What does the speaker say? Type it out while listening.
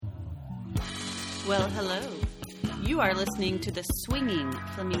Well, hello. You are listening to the Swinging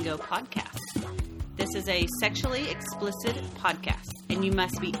Flamingo podcast. This is a sexually explicit podcast, and you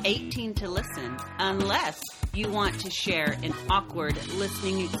must be 18 to listen unless you want to share an awkward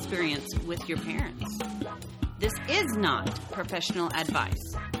listening experience with your parents. This is not professional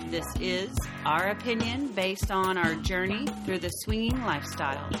advice. This is our opinion based on our journey through the swinging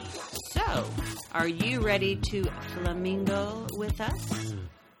lifestyle. So, are you ready to flamingo with us?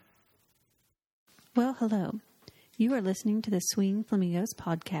 Well, hello. You are listening to the Swing Flamingos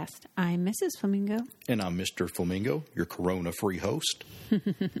podcast. I'm Mrs. Flamingo. And I'm Mr. Flamingo, your Corona-free host.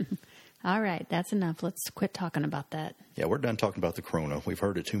 All right, that's enough. Let's quit talking about that. Yeah, we're done talking about the Corona. We've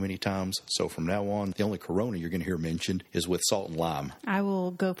heard it too many times. So from now on, the only Corona you're going to hear mentioned is with salt and lime. I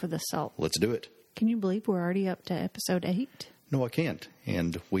will go for the salt. Let's do it. Can you believe we're already up to episode 8? No, I can't.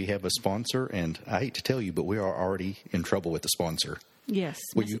 And we have a sponsor, and I hate to tell you, but we are already in trouble with the sponsor. Yes.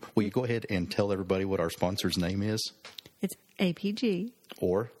 Will you go ahead and tell everybody what our sponsor's name is? It's APG.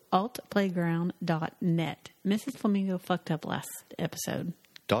 Or? Altplayground.net. Mrs. Flamingo fucked up last episode.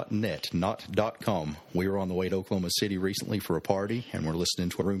 .net, not .com. We were on the way to Oklahoma City recently for a party, and we're listening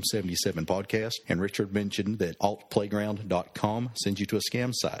to a Room 77 podcast, and Richard mentioned that altplayground.com sends you to a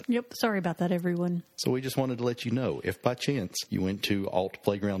scam site. Yep, sorry about that, everyone. So we just wanted to let you know, if by chance you went to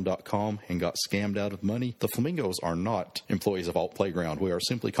altplayground.com and got scammed out of money, the Flamingos are not employees of Alt Playground. We are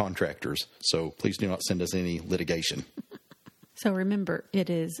simply contractors, so please do not send us any litigation. So remember, it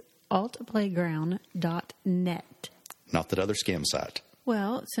is altplayground.net. Not that other scam site.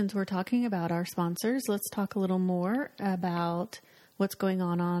 Well, since we're talking about our sponsors, let's talk a little more about what's going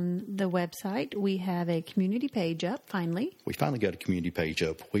on the website. We have a community page up, finally. We finally got a community page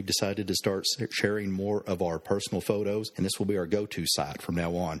up. We've decided to start sharing more of our personal photos, and this will be our go-to site from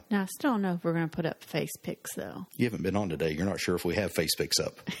now on. Now, I still don't know if we're going to put up face pics, though. You haven't been on today. You're not sure if we have face pics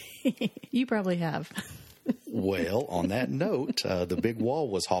up. You probably have. Well, on that note, the big wall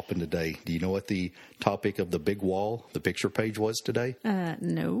was hopping today. Do you know what the topic of the big wall, the picture page, was today?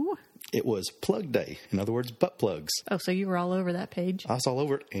 No. It was plug day. In other words, butt plugs. Oh, so you were all over that page? I was all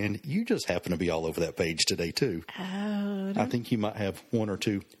over it, and you just happen to be all over that page today, too. Oh. I think you might have 100 or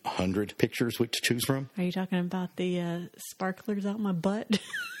 200 pictures to choose from. Are you talking about the sparklers out my butt?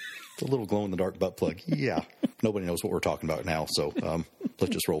 The little glow-in-the-dark butt plug. Yeah. Nobody knows what we're talking about now, so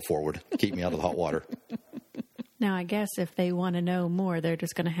let's just roll forward. Keep me out of the hot water. Now, I guess if they want to know more, they're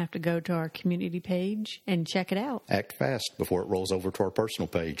just going to have to go to our community page and check it out. Act fast before it rolls over to our personal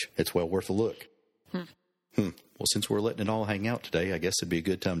page. It's well worth a look. Well, since we're letting it all hang out today, I guess it'd be a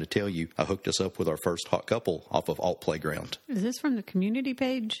good time to tell you I hooked us up with our first hot couple off of Alt Playground. Is this from the community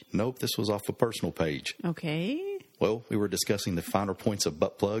page? Nope, this was off a personal page. Okay. Well, we were discussing the finer points of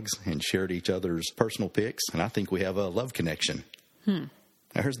butt plugs and shared each other's personal pics, and I think we have a love connection.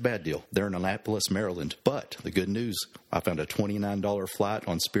 Now, here's the bad deal. They're in Annapolis, Maryland. But the good news, I found a $29 flight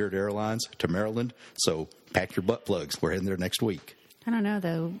on Spirit Airlines to Maryland. So pack your butt plugs. We're heading there next week. I don't know,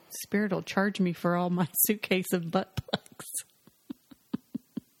 though. Spirit will charge me for all my suitcase of butt plugs.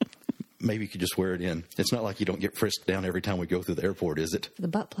 Maybe you could just wear it in. It's not like you don't get frisked down every time we go through the airport, is it? The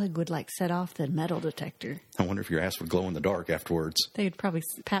butt plug would, set off the metal detector. I wonder if your ass would glow in the dark afterwards. They would probably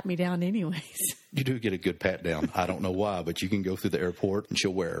pat me down anyways. You do get a good pat down. I don't know why, but you can go through the airport and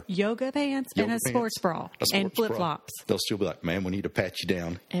she'll wear yoga pants and a sports bra and flip-flops. They'll still be like, man, we need to pat you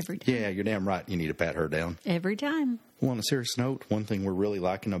down. Every time. Yeah, you're damn right. You need to pat her down. Every time. Well, on a serious note, one thing we're really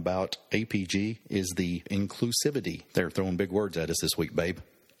liking about APG is the inclusivity. They're throwing big words at us this week, babe.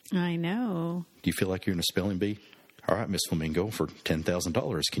 I know. Do you feel like you're in a spelling bee? All right, Miss Flamingo, for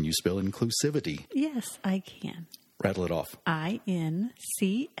 $10,000, can you spell inclusivity? Yes, I can. Rattle it off.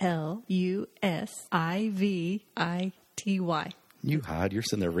 INCLUSIVITY. You hide. You're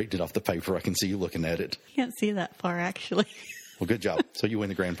sitting there reading it off the paper. I can see you looking at it. Can't see that far, actually. Well, good job. So you win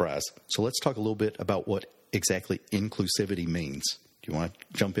the grand prize. So let's talk a little bit about what exactly inclusivity means. Do you want to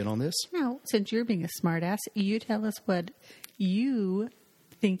jump in on this? No, since you're being a smartass, you tell us what you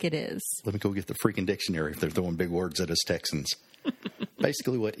think it is. Let me go get the freaking dictionary if they're throwing big words at us Texans.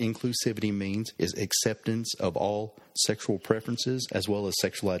 Basically, what inclusivity means is acceptance of all sexual preferences as well as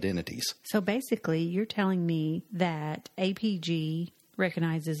sexual identities. So basically, you're telling me that APG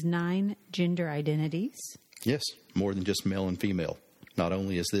recognizes 9 gender identities? Yes, more than just male and female. Not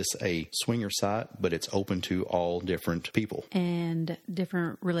only is this a swinger site, but it's open to all different people. And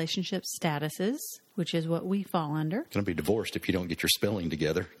different relationship statuses, which is what we fall under. Going to be divorced if you don't get your spelling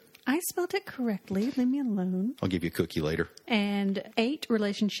together. I spelled it correctly. Leave me alone. I'll give you a cookie later. And 8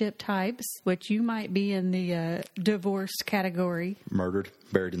 relationship types, which you might be in the divorce category. Murdered,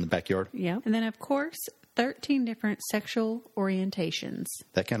 buried in the backyard. Yeah. And then, of course, 13 different sexual orientations.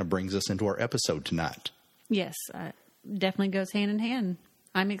 That kind of brings us into our episode tonight. Yes, definitely goes hand in hand.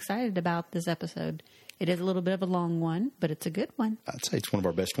 I'm excited about this episode. It is a little bit of a long one, but it's a good one. I'd say it's one of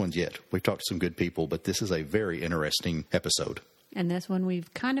our best ones yet. We've talked to some good people, but this is a very interesting episode. And this one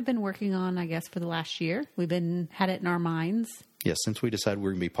we've kind of been working on, I guess, for the last year. We've had it in our minds. Yes, since we decided we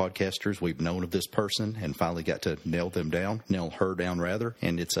were going to be podcasters, we've known of this person and finally got to nail her down,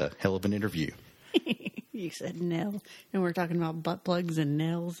 and it's a hell of an interview. You said nail, and we're talking about butt plugs and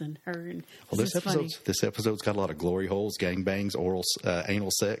nails and her. And this episode's got a lot of glory holes, gangbangs,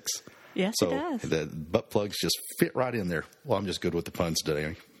 anal sex. Yes, so it does. The butt plugs just fit right in there. Well, I'm just good with the puns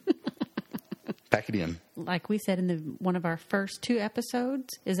today. Pack it in. Like we said in one of our first 2 episodes,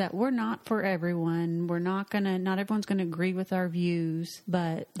 is that we're not for everyone. Not everyone's going to agree with our views,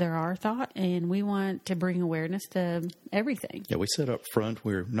 but they're our thought, and we want to bring awareness to everything. Yeah, we said up front,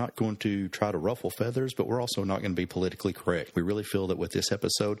 we're not going to try to ruffle feathers, but we're also not going to be politically correct. We really feel that with this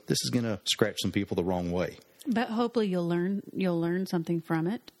episode, this is going to scratch some people the wrong way. But hopefully you'll learn something from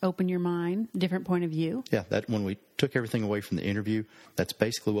it. Open your mind, different point of view. Yeah, that when we took everything away from the interview, that's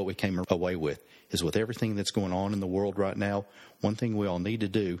basically what we came away with. Is with everything that's going on in the world right now, one thing we all need to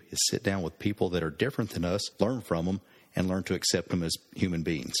do is sit down with people that are different than us, learn from them, and learn to accept them as human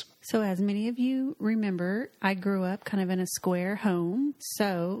beings. So as many of you remember, I grew up kind of in a square home.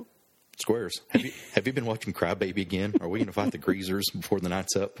 So squares. Have you been watching Crybaby again? Are we going to fight the greasers before the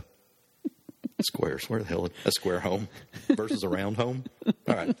night's up? Squares. Where the hell is a square home versus a round home?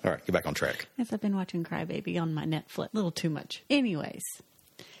 All right. Get back on track. Yes, I've been watching Crybaby on my Netflix. A little too much. Anyways,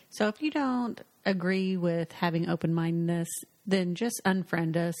 so if you don't agree with having open-mindedness, then just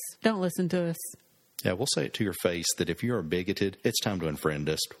unfriend us. Don't listen to us. Yeah, we'll say it to your face that if you are bigoted, it's time to unfriend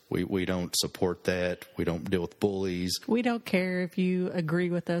us. We don't support that. We don't deal with bullies. We don't care if you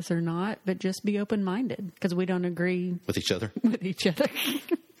agree with us or not, but just be open-minded because we don't agree with each other.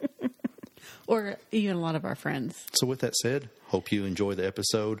 Or even a lot of our friends. So with that said, hope you enjoy the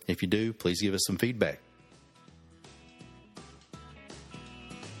episode. If you do, please give us some feedback.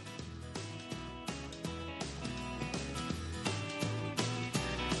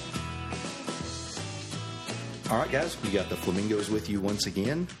 All right, guys, we got the Flamingos with you once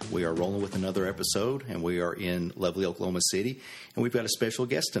again. We are rolling with another episode, and we are in lovely Oklahoma City, and we've got a special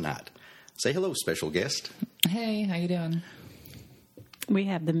guest tonight. Say hello, special guest. Hey, how you doing? We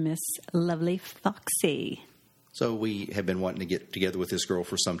have the Miss Lovely Foxy. So we have been wanting to get together with this girl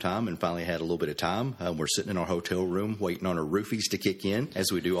for some time and finally had a little bit of time. We're sitting in our hotel room waiting on our roofies to kick in,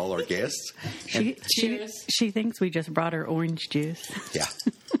 as we do all our guests. She thinks we just brought her orange juice. Yeah.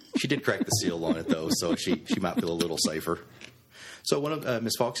 She did crack the seal on it, though, so she might feel a little safer. So,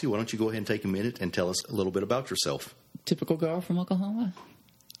 Miss Foxy, why don't you go ahead and take a minute and tell us a little bit about yourself? Typical girl from Oklahoma.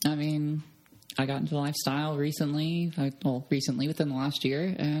 I mean, I got into lifestyle recently within the last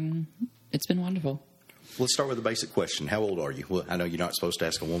year, and it's been wonderful. Let's start with a basic question. How old are you? Well, I know you're not supposed to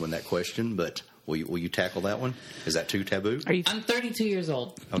ask a woman that question, but will you tackle that one? Is that too taboo? I'm 32 years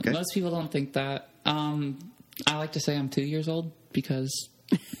old. Okay. Most people don't think that. I like to say I'm 2 years old because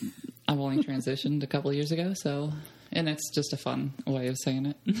I've only transitioned a couple of years ago, and it's just a fun way of saying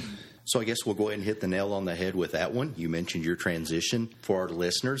it. So I guess we'll go ahead and hit the nail on the head with that one. You mentioned your transition. For our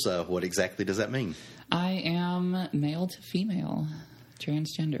listeners, what exactly does that mean? I am male to female,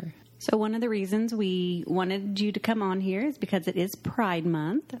 transgender. So one of the reasons we wanted you to come on here is because it is Pride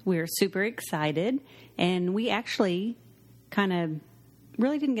Month. We're super excited, and we actually kind of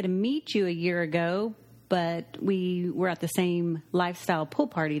really didn't get to meet you a year ago, but we were at the same lifestyle pool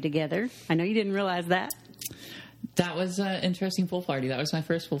party together. I know you didn't realize that. That was an interesting pool party. That was my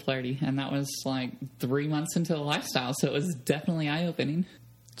first pool party, and that was like 3 months into the lifestyle, so it was definitely eye-opening.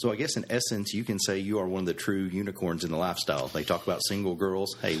 So I guess in essence, you can say you are one of the true unicorns in the lifestyle. They talk about single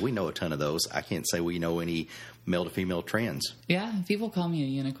girls. Hey, we know a ton of those. I can't say we know any male to female trans. Yeah, people call me a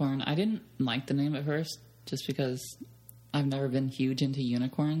unicorn. I didn't like the name at first just because I've never been huge into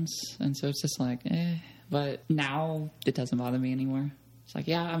unicorns, and so it's just like, But now it doesn't bother me anymore. It's like,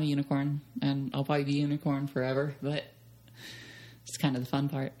 yeah, I'm a unicorn, and I'll probably be a unicorn forever, but it's kind of the fun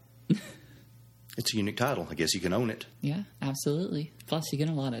part. It's a unique title. I guess you can own it. Yeah, absolutely. Plus, you get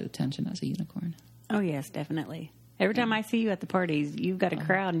a lot of attention as a unicorn. Oh, yes, definitely. Every time I see you at the parties, you've got a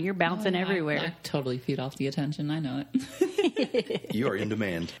crowd, and you're bouncing everywhere. I totally feed off the attention. I know it. You are in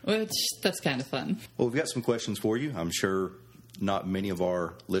demand. Which, that's kind of fun. Well, we've got some questions for you. I'm sure not many of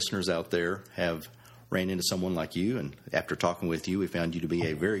our listeners out there have ran into someone like you, and after talking with you, we found you to be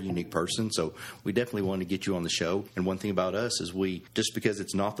a very unique person. So we definitely wanted to get you on the show. And one thing about us is just because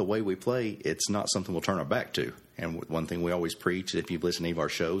it's not the way we play, it's not something we'll turn our back to. And one thing we always preach, if you've listened to any of our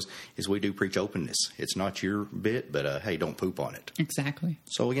shows, is we do preach openness. It's not your bit, but hey, don't poop on it. Exactly.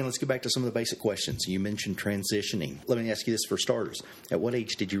 So again, let's get back to some of the basic questions. You mentioned transitioning. Let me ask you this for starters. At what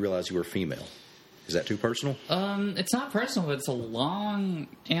age did you realize you were female? Is that too personal? It's not personal, but it's a long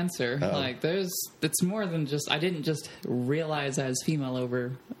answer. Uh-oh. Like, it's more than just, I didn't just realize I was female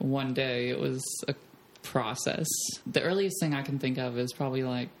over one day. It was a process. The earliest thing I can think of is probably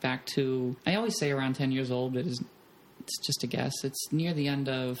like back to, I always say around 10 years old, but it's just a guess. It's near the end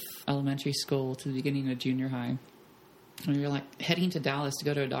of elementary school to the beginning of junior high. When you're like heading to Dallas to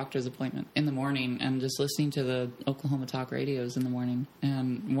go to a doctor's appointment in the morning and just listening to the Oklahoma talk radios in the morning.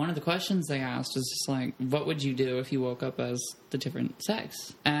 And one of the questions they asked was just like, what would you do if you woke up as the different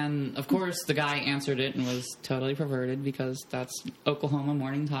sex? And of course the guy answered it and was totally perverted because that's Oklahoma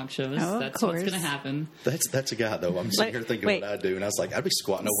morning talk shows. Oh, that's course. what's going to happen. That's a guy, though. I'm sitting here thinking what I'd do, and I was like, I'd be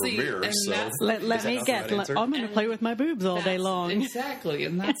squatting over See, a mirror. and So that's- Let is me that not the guess. right answer? I'm going to play with my boobs all day long. Exactly,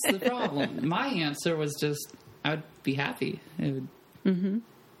 and that's the problem. My answer was just, I would be happy. It would,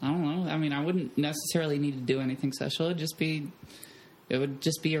 I don't know. I mean, I wouldn't necessarily need to do anything sexual. It would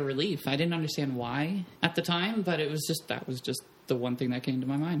just be a relief. I didn't understand why at the time, but that was just the one thing that came to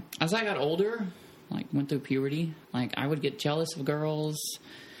my mind. As I got older, like went through puberty, like I would get jealous of girls,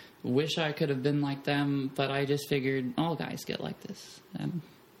 wish I could have been like them, but I just figured all guys get like this, and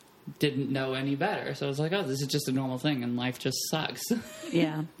didn't know any better. So I was like, oh, this is just a normal thing, and life just sucks.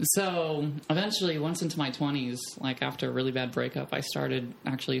 Yeah. So eventually, once into my 20s, like after a really bad breakup, I started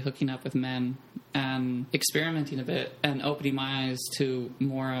actually hooking up with men and experimenting a bit and opening my eyes to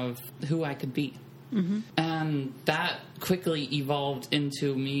more of who I could be. Mm-hmm. And that quickly evolved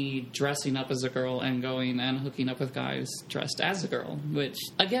into me dressing up as a girl and going and hooking up with guys dressed as a girl, which,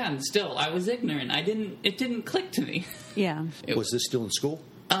 again, still, I was ignorant. It didn't click to me. Yeah. Was this still in school?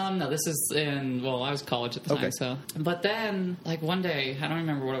 No, this is I was college at the time, Okay. so. But then, like, one day, I don't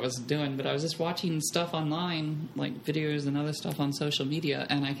remember what I was doing, but I was just watching stuff online, like videos and other stuff on social media,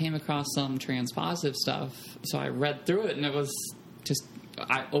 and I came across some transpositive stuff. So I read through it, and it was just,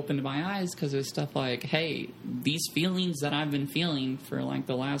 I opened my eyes because it was stuff like, hey, these feelings that I've been feeling for, like,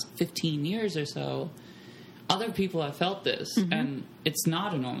 the last 15 years or so, other people have felt this, and it's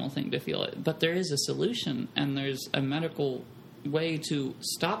not a normal thing to feel it, but there is a solution, and there's a medical way to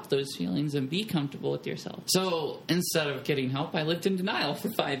stop those feelings and be comfortable with yourself. So instead of getting help, I lived in denial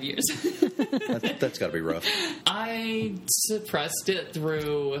for 5 years. That's got to be rough. I suppressed it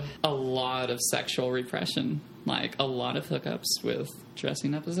through a lot of sexual repression, like a lot of hookups with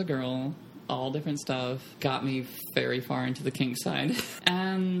dressing up as a girl, all different stuff. Got me very far into the kink side.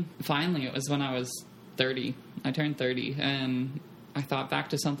 And finally, it was when I was 30. I turned 30, and I thought back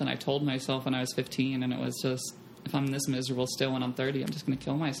to something I told myself when I was 15, and it was just, if I'm this miserable still when I'm 30, I'm just going to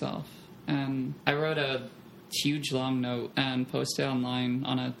kill myself. And I wrote a huge long note and posted it online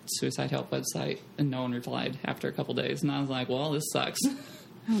on a suicide help website, and no one replied after a couple days. And I was like, well, this sucks.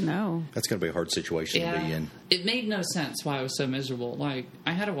 Oh, no. That's going to be a hard situation to be in. It made no sense why I was so miserable. Like,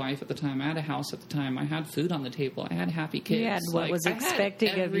 I had a wife at the time. I had a house at the time. I had food on the table. I had happy kids. You had what Like, was I had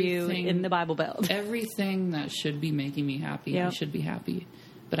expected of you in the Bible Belt. Everything that should be making me happy, I should be happy.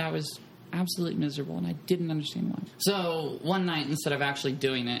 But I was absolutely miserable, and I didn't understand why. So one night, instead of actually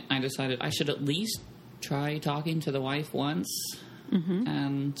doing it, I decided I should at least try talking to the wife once. Mm-hmm.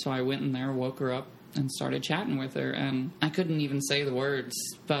 And so I went in there, woke her up, and started chatting with her. And I couldn't even say the words,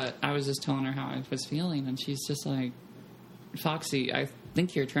 but I was just telling her how I was feeling. And she's just like, Foxy, I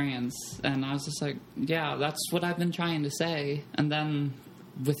think you're trans. And I was just like, yeah, that's what I've been trying to say. And then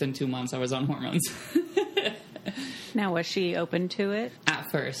within 2 months, I was on hormones. Now, was she open to it? At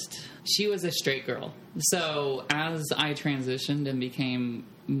first. She was a straight girl. So as I transitioned and became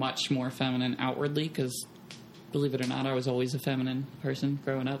much more feminine outwardly, because believe it or not, I was always a feminine person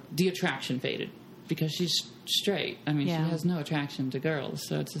growing up, the attraction faded because she's straight. I mean, she has no attraction to girls.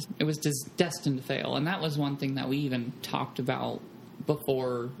 So it was just destined to fail. And that was one thing that we even talked about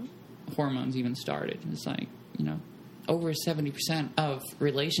before hormones even started. It's like, you know, over 70% of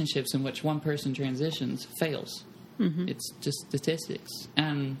relationships in which one person transitions fails. Mm-hmm. It's just statistics.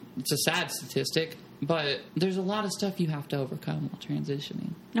 And it's a sad statistic, but there's a lot of stuff you have to overcome while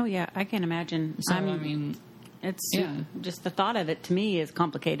transitioning. Oh, yeah. I can't imagine. So, I mean, it's just the thought of it to me is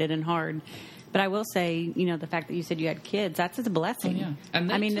complicated and hard But I will say, the fact that you said you had kids, that's a blessing. Oh, yeah. And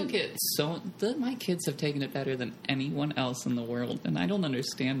they took it my kids have taken it better than anyone else in the world, and I don't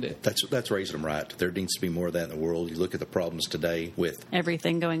understand it. That's raising them right. There needs to be more of that in the world. You look at the problems today with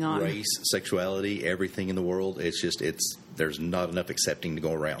everything going on. Race, sexuality, everything in the world. There's not enough accepting to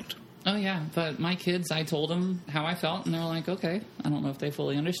go around. Oh, yeah. But my kids, I told them how I felt, and they're like, okay. I don't know if they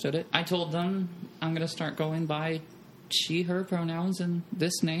fully understood it. I told them I'm going to start going by she, her pronouns and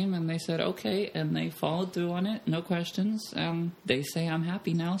this name, and they said okay, and they followed through on it, no questions. They say I'm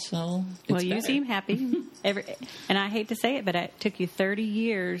happy now, so it's you better. seem happy. And I hate to say it, but it took you 30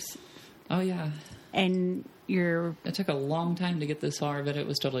 years. Oh yeah, and it took a long time to get this far, but it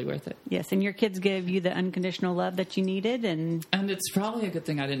was totally worth it. Yes, and your kids gave you the unconditional love that you needed, and it's probably a good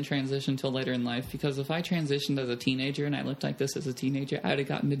thing I didn't transition until later in life, because if I transitioned as a teenager and I looked like this as a teenager, I would have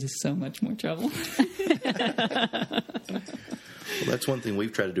gotten into so much more trouble. Well, that's one thing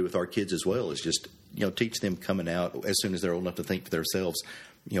we've tried to do with our kids as well, is just, teach them coming out as soon as they're old enough to think for themselves.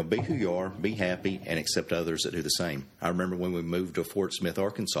 Be who you are, be happy, and accept others that do the same. I remember when we moved to Fort Smith,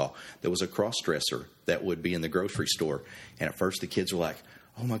 Arkansas, there was a cross-dresser that would be in the grocery store. And at first the kids were like,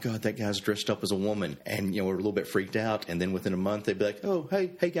 oh, my God, that guy's dressed up as a woman. And, we're a little bit freaked out. And then within a month, they'd be like, oh, hey,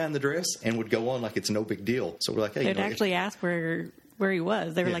 guy in the dress, and would go on like it's no big deal. So we're like, hey. They'd actually ask where he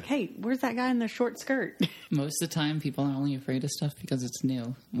was. They were like, hey, where's that guy in the short skirt? Most of the time, people are only afraid of stuff because it's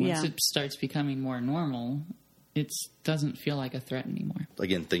new. Once it starts becoming more normal, it doesn't feel like a threat anymore.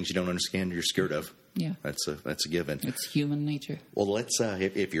 Again, things you don't understand, you're scared of. Yeah. That's a given. It's human nature. Well, let's,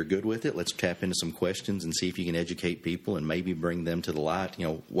 if you're good with it, let's tap into some questions and see if you can educate people and maybe bring them to the light,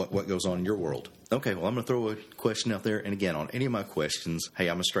 what goes on in your world. Okay, well, I'm going to throw a question out there. And again, on any of my questions, hey,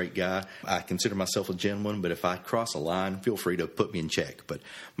 I'm a straight guy. I consider myself a gentleman, but if I cross a line, feel free to put me in check. But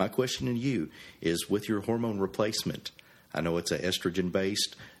my question to you is, with your hormone replacement, I know it's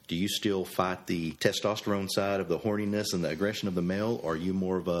estrogen-based. Do you still fight the testosterone side of the horniness and the aggression of the male, or are you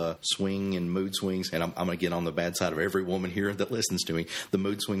more of a swing and mood swings? And I'm going to get on the bad side of every woman here that listens to me, the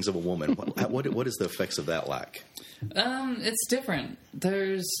mood swings of a woman. What is the effects of that like? It's different.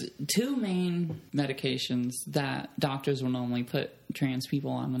 There's two main medications that doctors will normally put trans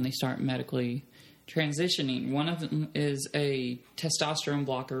people on when they start medically transitioning. One of them is a testosterone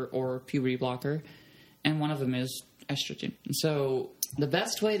blocker or puberty blocker, and one of them is estrogen. So the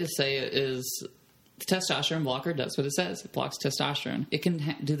best way to say it is the testosterone blocker does what it says. It blocks testosterone. It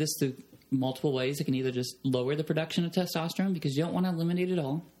can do this through multiple ways. It can either just lower the production of testosterone, because you don't want to eliminate it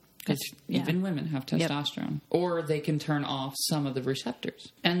all, because even women have testosterone. Yep. Or they can turn off some of the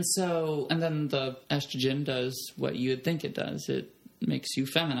receptors. And then the estrogen does what you would think it does. It makes you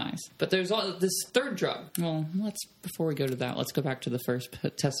feminize. But there's this third drug. Well, before we go to that, let's go back to the first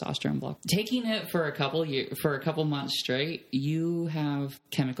testosterone block. Taking it for a couple months straight, you have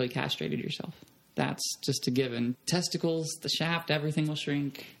chemically castrated yourself. That's just a given. Testicles, the shaft, everything will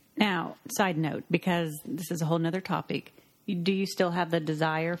shrink. Now, side note, because this is a whole nother topic, do you still have the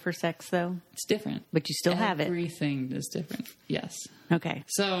desire for sex, though? It's different. But you still have it. Everything is different. Yes. Okay.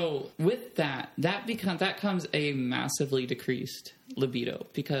 So with that comes a massively decreased libido,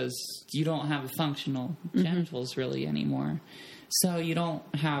 because you don't have functional genitals really anymore. So you don't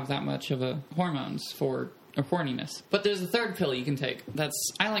have that much of a hormones for a horniness. But there's a third pill you can take.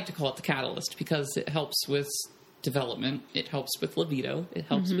 I like to call it the catalyst, because it helps with development, it helps with libido, it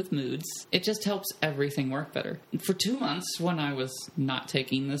helps with moods, it just helps everything work better. For 2 months when I was not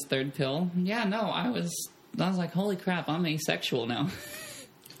taking this third pill, I was like, holy crap, I'm asexual now.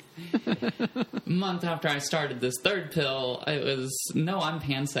 A month after I started this third pill, it was, no, I'm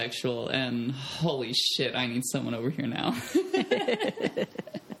pansexual, and holy shit, I need someone over here now.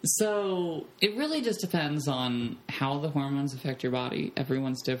 So it really just depends on how the hormones affect your body.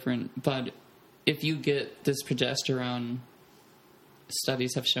 Everyone's different, but if you get this progesterone,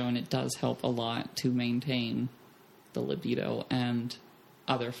 studies have shown it does help a lot to maintain the libido and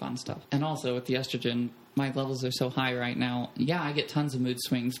other fun stuff. And also with the estrogen, my levels are so high right now. Yeah, I get tons of mood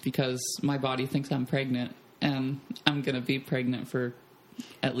swings because my body thinks I'm pregnant, and I'm going to be pregnant for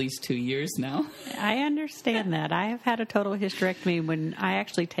at least 2 years now. I understand that. I have had a total hysterectomy. When I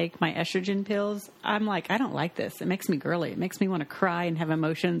actually take my estrogen pills, I'm like, I don't like this. It makes me girly. It makes me want to cry and have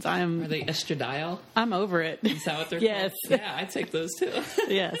emotions. Are they estradiol? I'm over it. Is that what they're yes. called? Yeah, I take those too.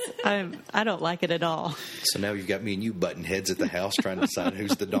 Yes. I don't like it at all. So now you've got me and you butting heads at the house trying to decide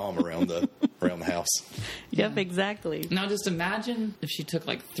who's the dom around the house. Yep, exactly. Now just imagine if she took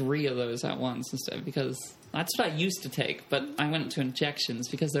like 3 of those at once instead, because that's what I used to take, but I went to injections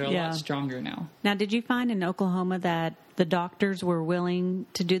because they're a lot stronger now. Now, did you find in Oklahoma that the doctors were willing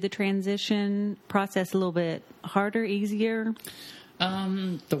to do the transition process a little bit harder, easier?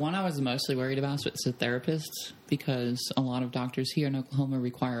 The one I was mostly worried about is a therapist, because a lot of doctors here in Oklahoma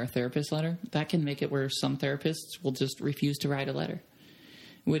require a therapist letter. That can make it where some therapists will just refuse to write a letter,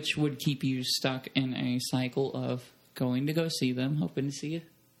 which would keep you stuck in a cycle of going to go see them, hoping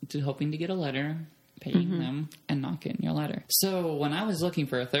to get a letter, paying them, and not getting your letter. So when I was looking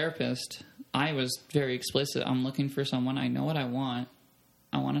for a therapist, I was very explicit. I'm looking for someone. I know what I want.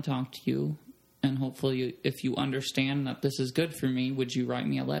 I want to talk to you. And hopefully, if you understand that this is good for me, would you write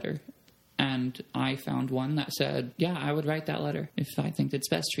me a letter? And I found one that said, yeah, I would write that letter if I think it's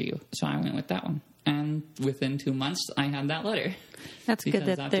best for you. So I went with that one. And within 2 months, I had that letter. That's good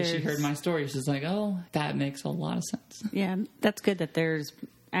that after she heard my story, she's like, oh, that makes a lot of sense. Yeah, that's good that there's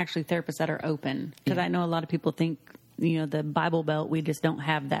actually therapists that are open. Because I know a lot of people think, the Bible Belt, we just don't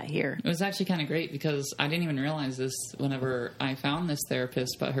have that here. It was actually kind of great, because I didn't even realize this whenever I found this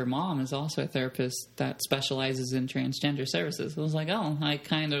therapist, but her mom is also a therapist that specializes in transgender services. I was like, oh, I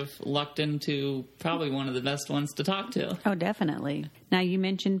kind of lucked into probably one of the best ones to talk to. Oh, definitely. Now, you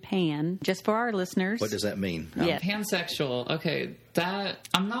mentioned pan. Just for our listeners. What does that mean? Yeah. Pansexual. Okay,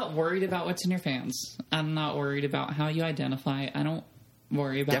 I'm not worried about what's in your fans. I'm not worried about how you identify. I don't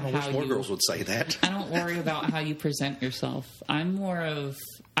worry about I wish more girls would say that. I don't worry about how you present yourself. I'm more of,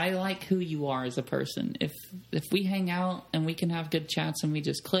 I like who you are as a person. If we hang out and we can have good chats and we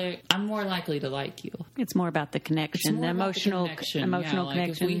just click, I'm more likely to like you. It's more about the connection, the emotional connection,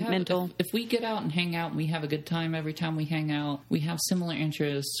 mental. If we get out and hang out and we have a good time every time we hang out, we have similar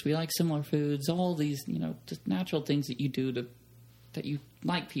interests, we like similar foods, all these, just natural things that you do that you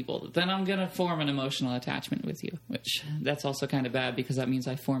like people, then I'm going to form an emotional attachment with you, which that's also kind of bad, because that means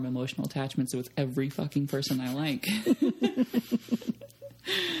I form emotional attachments with every fucking person I like.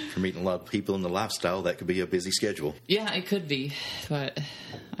 For meeting a lot of people in the lifestyle, that could be a busy schedule. Yeah, it could be, but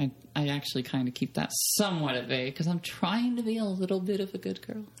I actually kind of keep that somewhat at bay, because I'm trying to be a little bit of a good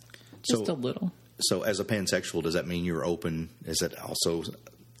girl. Just a little. So as a pansexual, does that mean you're open? Is it also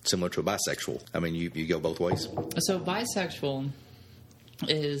similar to a bisexual? I mean, you go both ways? So bisexual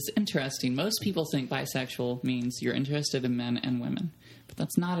is interesting. Most people think bisexual means you're interested in men and women, but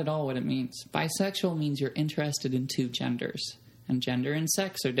that's not at all what it means. Bisexual means you're interested in two genders, and gender and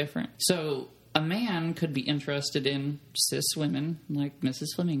sex are different. So a man could be interested in cis women, like Mrs.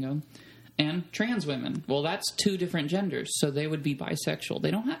 Flamingo, and trans women. Well, that's two different genders, so they would be bisexual. They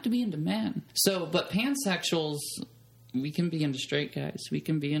don't have to be into men. But pansexuals, we can be into straight guys, we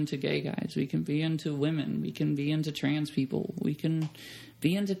can be into gay guys, we can be into women, we can be into trans people, we can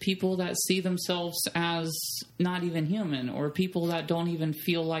be into people that see themselves as not even human, or people that don't even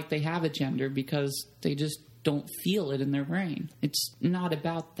feel like they have a gender because they just don't feel it in their brain. It's not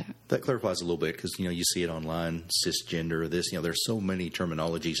about that. That clarifies a little bit, because you see it online, cisgender, this, there's so many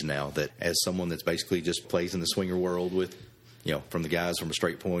terminologies now that, as someone that's basically just plays in the swinger world with, from the guys from a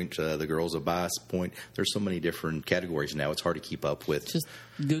straight point, the girls a bias point, there's so many different categories now, it's hard to keep up with. Just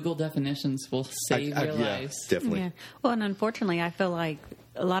Google definitions will save your lives. Yeah, definitely. Yeah. Well, and unfortunately, I feel like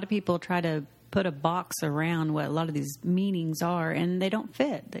a lot of people try to put a box around what a lot of these meanings are, and they don't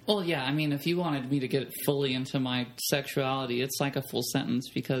fit. Well, yeah, I mean, if you wanted me to get fully into my sexuality, it's like a full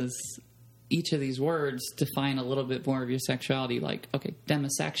sentence, because each of these words define a little bit more of your sexuality. Like, okay,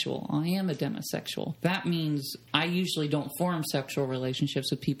 demisexual. I am a demisexual. That means I usually don't form sexual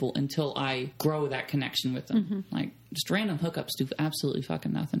relationships with people until I grow that connection with them. Mm-hmm. Like, just random hookups do absolutely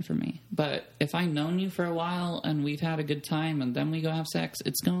fucking nothing for me. But if I've known you for a while and we've had a good time and then we go have sex,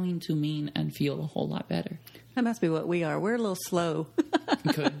 it's going to mean and feel a whole lot better. That must be what we are. We're a little slow.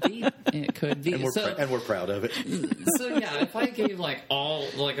 Could be. It could be. And we're proud of it. So, yeah, if I gave,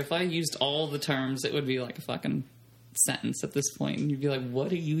 if I used all the terms, it would be like a fucking sentence at this point. And you'd be like,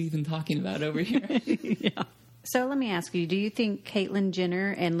 what are you even talking about over here? Yeah. So let me ask you, do you think Caitlyn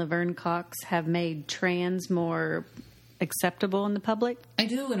Jenner and Laverne Cox have made trans more acceptable in the public? I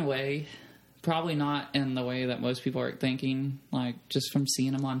do, in a way. Probably not in the way that most people are thinking, like just from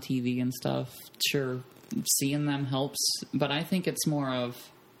seeing them on TV and stuff. Sure, seeing them helps, but I think it's more of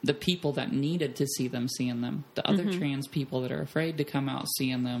the people that needed to see them seeing them, the other trans people that are afraid to come out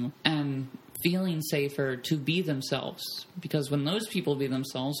seeing them, and feeling safer to be themselves. Because when those people be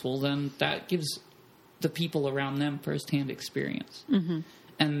themselves, well, then that gives the people around them firsthand experience. Mm-hmm.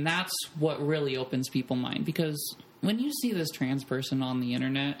 And that's what really opens people's mind. Because when you see this trans person on the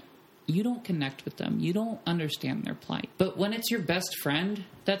internet, you don't connect with them. You don't understand their plight. But when it's your best friend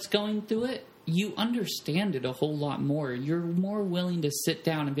that's going through it, you understand it a whole lot more. You're more willing to sit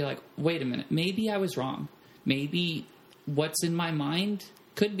down and be like, wait a minute, maybe I was wrong. Maybe what's in my mind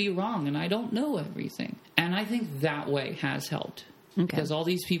could be wrong and I don't know everything. And I think that way has helped. Because all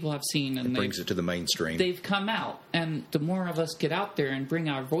these people have seen, and It brings it to the mainstream. they've come out. And the more of us get out there and bring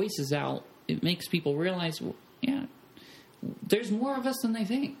our voices out, it makes people realize, well, yeah, there's more of us than they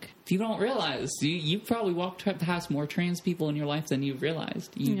think. If you don't realize, you probably walked past more trans people in your life than you've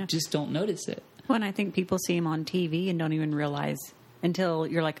realized. You just don't notice it. Well, and I think people see them on TV and don't even realize until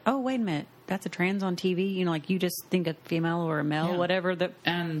you're like, oh, wait a minute, that's a trans on TV. You know, like you just think a female or a male, whatever.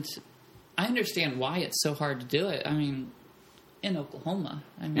 And I understand why it's so hard to do it. I mean, in Oklahoma.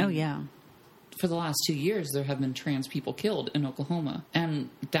 I mean, oh, yeah. For the last 2 years, there have been trans people killed in Oklahoma. And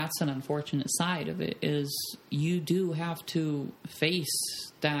that's an unfortunate side of it, is you do have to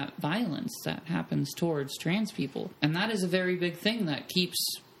face that violence that happens towards trans people. And that is a very big thing that keeps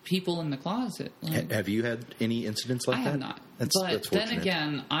people in the closet. Like, have you had any incidents like that? I have not. That's then fortunate.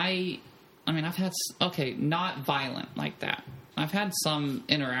 again, I mean, I've had, not violent like that. I've had some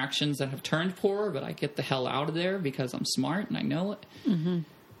interactions that have turned poor, but I get the hell out of there because I'm smart and I know it. Mm-hmm.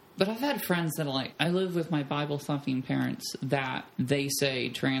 But I've had friends that are like, I live with my Bible-thumping parents that they say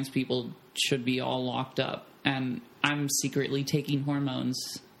trans people should be all locked up. And I'm secretly taking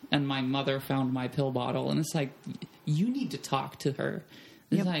hormones, and my mother found my pill bottle. And it's like, you need to talk to her.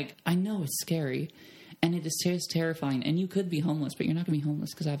 It's like, I know it's scary. And it is just terrifying. And you could be homeless, but you're not going to be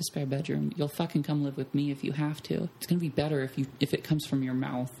homeless because I have a spare bedroom. You'll fucking come live with me if you have to. It's going to be better if it comes from your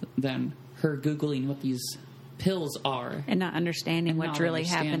mouth than her Googling what these pills are. And not understanding what's really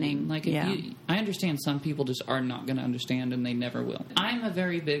happening. Like, I understand some people just are not going to understand, and they never will. I'm a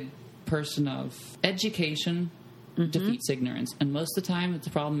very big person of education defeats ignorance. And most of the time, the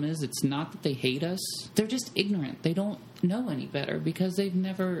problem is it's not that they hate us. They're just ignorant. They don't know any better because they've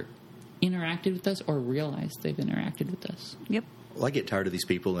never interacted with us or realized they've interacted with us. Yep. Well, I get tired of these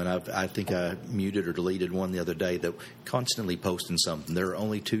people, and I think I muted or deleted one the other day that constantly posting something. There are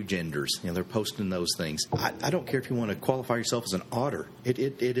only two genders. You know, they're posting those things. I don't care if you want to qualify yourself as an otter.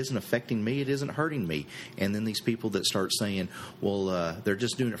 It isn't affecting me. It isn't hurting me. And then these people that start saying, well, they're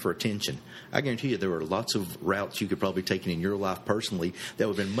just doing it for attention. I guarantee you there are lots of routes you could probably take in your life personally that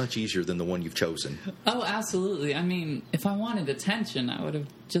would have been much easier than the one you've chosen. Oh, absolutely. I mean, if I wanted attention, I would have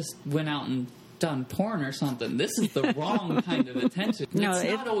just went out and done porn or something. This is the wrong kind of attention. No, it's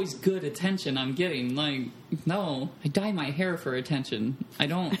not always good attention I'm getting. Like, no, I dye my hair for attention. I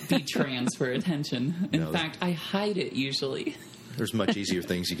don't be trans for attention. In fact, I hide it usually. There's much easier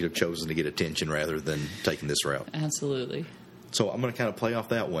things you could have chosen to get attention rather than taking this route. Absolutely. So I'm going to kind of play off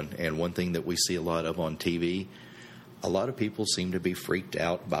that one. And one thing that we see a lot of on TV, a lot of people seem to be freaked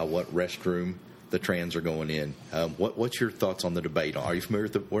out by what restroom the trans are going in. What's your thoughts on the debate? Are you familiar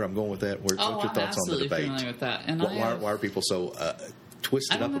with where I'm going with that? What's your thoughts on the debate? I'm familiar with that. And why are people so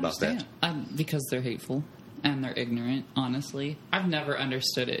twisted up about that? Because they're hateful and they're ignorant, honestly. I've never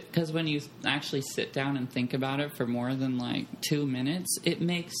understood it. Because when you actually sit down and think about it for more than 2 minutes, it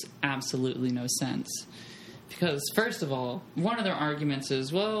makes absolutely no sense. Because, first of all, one of their arguments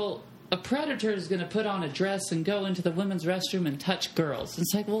is, well, a predator is going to put on a dress and go into the women's restroom and touch girls.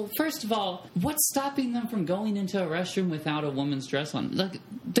 It's like, well, first of all, what's stopping them from going into a restroom without a woman's dress on? Like,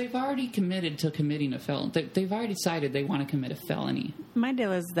 they've already committed to committing a felony. They've already decided they want to commit a felony. My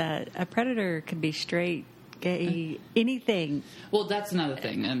deal is that a predator could be straight, gay, anything. Well, that's another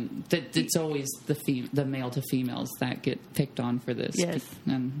thing, and it's always the male to females that get picked on for this. Yes.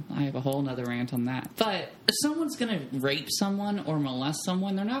 And I have a whole other rant on that. But if someone's going to rape someone or molest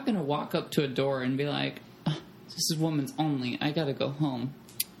someone, they're not going to walk up to a door and be like, oh, this is women's only. I got to go home.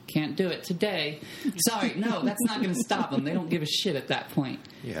 Can't do it today. Sorry, no, that's not going to stop them. They don't give a shit at that point.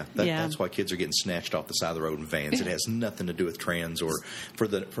 Yeah, that's why kids are getting snatched off the side of the road in vans. It has nothing to do with trans or for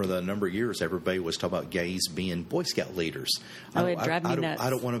the number of years everybody was talking about gays being Boy Scout leaders. It drives me nuts. I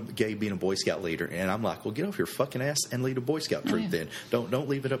don't want a gay being a Boy Scout leader, and I'm like, well, get off your fucking ass and lead a Boy Scout troop. Then don't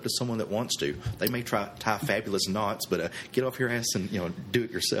leave it up to someone that wants to. They may try tie fabulous knots, but get off your ass and do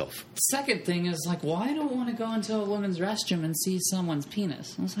it yourself. Second thing is why I don't want to go into a women's restroom and see someone's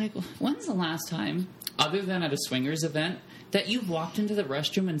penis. I was like, when's the last time, other than at a swingers event, that you've walked into the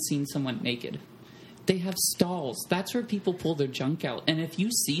restroom and seen someone naked? They have stalls. That's where people pull their junk out. And if you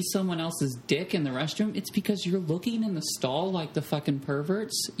see someone else's dick in the restroom, it's because you're looking in the stall like the fucking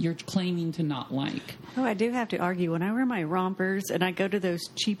perverts you're claiming to not like. Oh, I do have to argue. When I wear my rompers and I go to those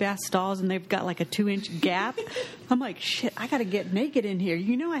cheap-ass stalls and they've got a 2-inch gap, I'm like, shit, I got to get naked in here.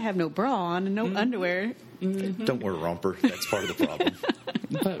 I have no bra on and no underwear. Mm-hmm. Don't wear a romper. That's part of the problem.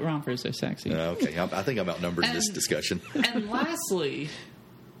 But rompers are sexy. Okay, I think I'm outnumbered in this discussion. And lastly,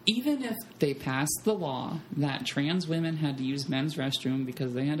 even if they passed the law that trans women had to use men's restroom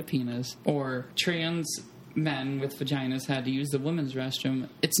because they had a penis, or trans men with vaginas had to use the women's restroom,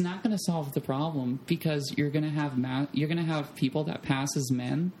 it's not going to solve the problem, because you're going to have people that pass as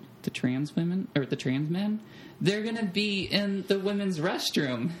men, the trans women or the trans men. They're going to be in the women's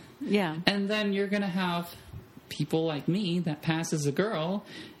restroom. Yeah. And then you're going to have people like me that pass as a girl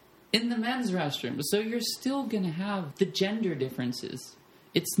in the men's restroom. So you're still going to have the gender differences.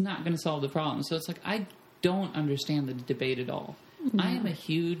 It's not going to solve the problem. So it's like, I don't understand the debate at all. Mm-hmm. I am a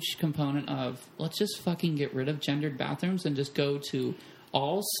huge component of, let's just fucking get rid of gendered bathrooms and just go to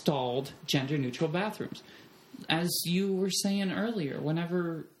all stalled gender-neutral bathrooms. As you were saying earlier,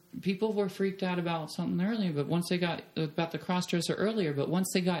 whenever people were freaked out about something earlier, but once they got about the cross-dresser earlier, but once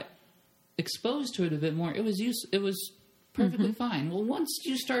they got exposed to it a bit more, it was perfectly fine. Well, once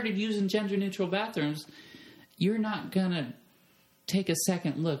you started using gender-neutral bathrooms, you're not going to take a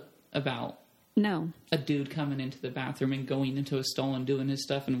second look about a dude coming into the bathroom and going into a stall and doing his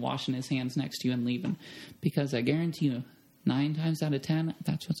stuff and washing his hands next to you and leaving. Because I guarantee you, 9 times out of 10,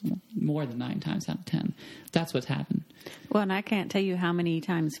 that's what's more than 9 times out of 10. That's what's happened. Well, and I can't tell you how many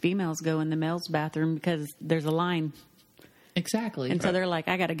times females go in the male's bathroom because there's a line. Exactly. And so they're like,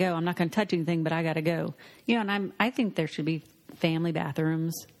 I got to go. I'm not going to touch anything, but I got to go. You know, and I think there should be family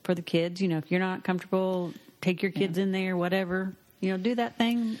bathrooms for the kids. You know, if you're not comfortable, take your kids in there, whatever. You know, do that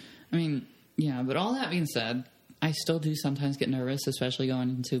thing. I mean, yeah, but all that being said, I still do sometimes get nervous, especially going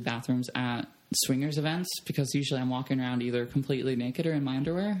into bathrooms at swingers events, because usually I'm walking around either completely naked or in my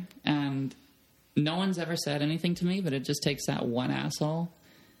underwear, and no one's ever said anything to me, but it just takes that one asshole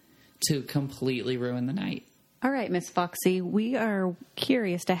to completely ruin the night. All right, Miss Foxy, we are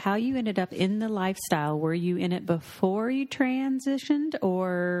curious to how you ended up in the lifestyle. Were you in it before you transitioned,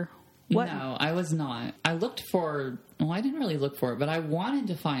 or what? No, I was not. I looked for, well, I didn't really look for it, but I wanted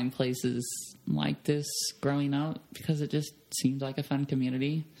to find places like this growing up because it just seemed like a fun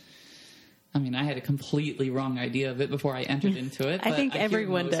community. I mean, I had a completely wrong idea of it before I entered into it. I think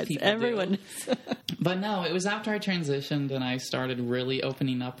everyone does. Everyone does. But no, it was after I transitioned and I started really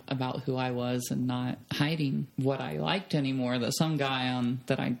opening up about who I was and not hiding what I liked anymore. That some guy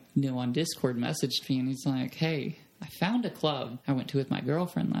that I knew on Discord messaged me and he's like, hey, I found a club I went to with my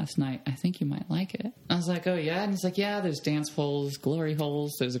girlfriend last night. I think you might like it. I was like, oh, yeah? And he's like, yeah, there's dance poles, glory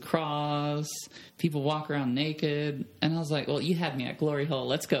holes, there's a cross, people walk around naked. And I was like, well, you had me at glory hole.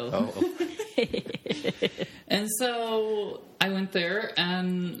 Let's go. Oh. And so I went there,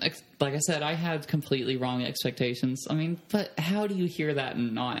 and like I said, I had completely wrong expectations. I mean, but how do you hear that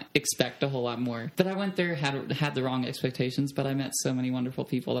and not expect a whole lot more? But I went there, had the wrong expectations, but I met so many wonderful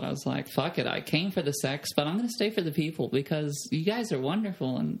people that I was like, fuck it, I came for the sex, but I'm going to stay for the people because you guys are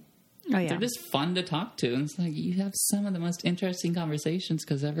wonderful, and they're just fun to talk to. And it's like, you have some of the most interesting conversations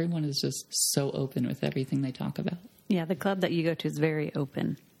because everyone is just so open with everything they talk about. Yeah, the club that you go to is very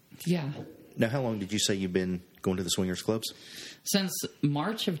open. Yeah. Now, how long did you say you've been going to the swingers clubs? Since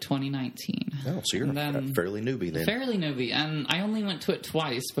March of 2019. Oh, so you're a fairly newbie then. Fairly newbie. And I only went to it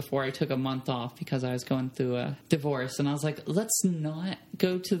twice before I took a month off because I was going through a divorce. And I was like, let's not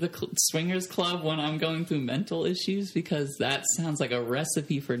go to the swingers club when I'm going through mental issues because that sounds like a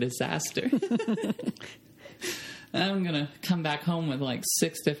recipe for disaster. I'm going to come back home with like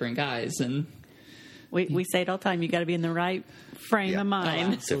 6 different guys. And we say it all the time. You got to be in the right frame of mind.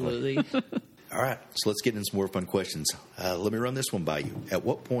 Oh, absolutely. All right, so let's get into some more fun questions. Let me run this one by you. At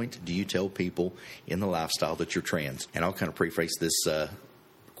what point do you tell people in the lifestyle that you're trans? And I'll kind of preface this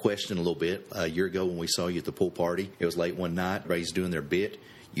question a little bit. A year ago when we saw you at the pool party, it was late one night, everybody's doing their bit.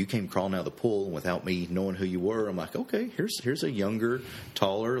 You came crawling out of the pool, and without me knowing who you were, I'm like, okay, here's a younger,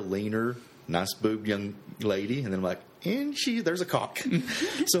 taller, leaner, nice boobed young lady. And then I'm like, and there's a cock.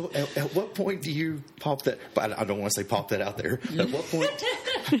 So at what point do you pop that? I don't want to say pop that out there.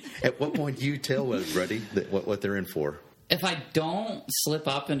 At what point do you tell everybody that what they're in for? If I don't slip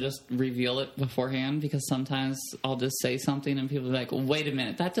up and just reveal it beforehand, because sometimes I'll just say something and people are like, well, wait a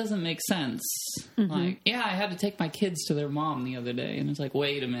minute, that doesn't make sense. Mm-hmm. Like, yeah, I had to take my kids to their mom the other day. And it's like,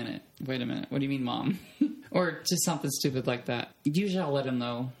 wait a minute. What do you mean, mom? Or just something stupid like that. Usually I'll let them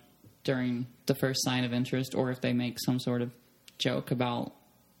know during the first sign of interest, or if they make some sort of joke about,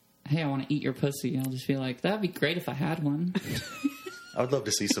 hey, I want to eat your pussy, I'll just be like, that'd be great if I had one. I would love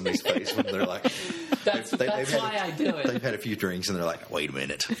to see somebody's face when they're like, that's why I do it. They've had a few drinks and they're like, wait a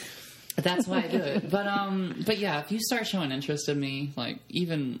minute. That's why I do it. But yeah, if you start showing interest in me, like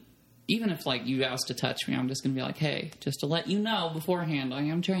even if like you asked to touch me, I'm just going to be like, hey, just to let you know beforehand, I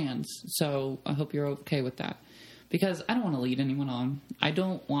am trans. So I hope you're okay with that. Because I don't want to lead anyone on. I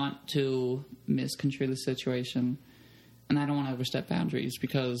don't want to misconstrue the situation. And I don't want to overstep boundaries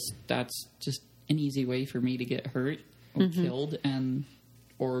because that's just an easy way for me to get hurt or killed.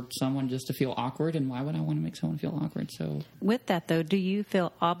 or someone just to feel awkward, and why would I want to make someone feel awkward? So With that, though, do you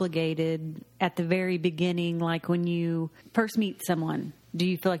feel obligated at the very beginning, like when you first meet someone, do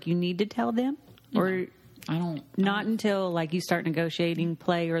you feel like you need to tell them? Or I don't. not until, like, you start negotiating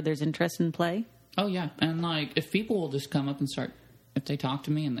play or there's interest in play? Oh, yeah. And, like, if people will just come up and start, if they talk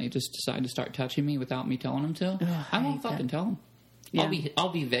to me and they just decide to start touching me without me telling them to, I won't fucking tell them. Yeah. I'll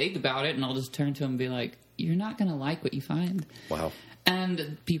be vague about it, and I'll just turn to them and be like, you're not going to like what you find. Wow.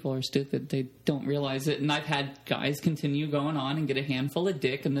 And people are stupid. They don't realize it. And I've had guys continue going on and get a handful of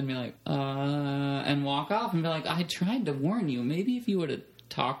dick and then be like, and walk off and be like, I tried to warn you. Maybe if you would have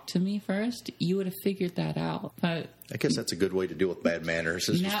talked to me first, you would have figured that out. But I guess that's a good way to deal with bad manners.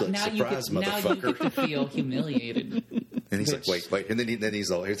 Is just like, surprise, now motherfucker. you get to feel humiliated. And he's like, wait. And then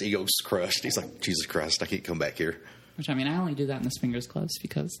he's all, his ego's crushed. He's like, Jesus Christ, I can't come back here. Which, I mean, I only do that in the swingers clubs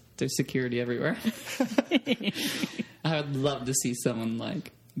because there's security everywhere. I would love to see someone,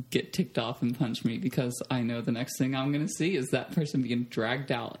 like, get ticked off and punch me because I know the next thing I'm going to see is that person being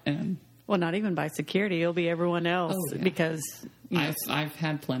dragged out. And Well, not even by security. It'll be everyone else because... I've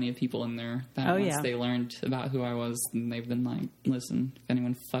had plenty of people in there that once they learned about who I was, and they've been like, listen, if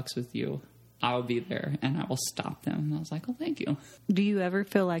anyone fucks with you, I will be there and I will stop them. And I was like, oh, thank you. Do you ever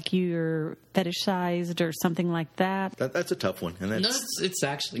feel like you're fetishized or something like that? That's a tough one. And that's, No, it's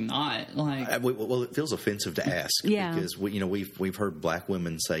actually not. Like, well, it feels offensive to ask. Yeah. Because we've heard black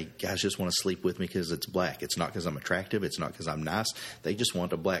women say, guys just want to sleep with me because it's black. It's not because I'm attractive. It's not because I'm nice. They just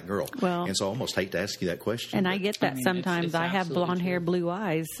want a black girl. Well, and so I almost hate to ask you that question. And I get that sometimes. it's I have blonde hair, blue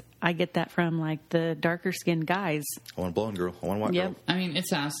eyes. I get that from, like, the darker skinned guys. I want a blonde girl. I want a white girl. I mean,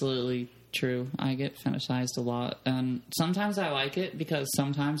 it's absolutely true. I get fetishized a lot, and sometimes I like it because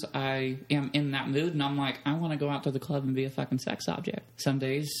sometimes I am in that mood and I'm like, I want to go out to the club and be a fucking sex object. Some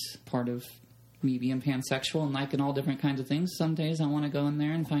days, part of me being pansexual and liking all different kinds of things, some days I want to go in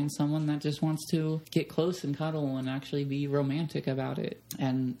there and find someone that just wants to get close and cuddle and actually be romantic about it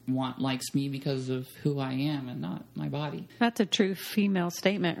and likes me because of who I am and not my body. That's a true female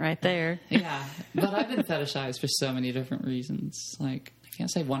statement right there. Yeah, but I've been fetishized for so many different reasons. Like, I can't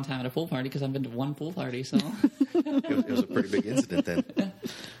say one time at a pool party because I've been to one pool party, so... It was a pretty big incident then.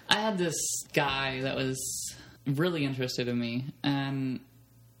 I had this guy that was really interested in me, and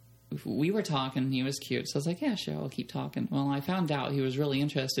we were talking. He was cute, so I was like, yeah, sure, I'll keep talking. Well, I found out he was really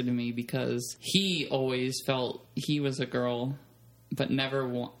interested in me because he always felt he was a girl, but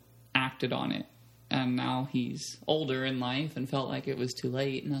never acted on it. And now he's older in life and felt like it was too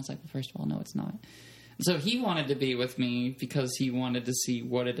late, and I was like, well, first of all, no, it's not. So he wanted to be with me because he wanted to see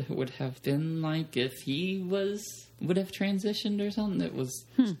what it would have been like if he would have transitioned or something. It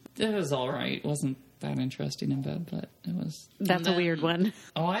was all right. It wasn't that interesting in bed, but it was. That's a weird one.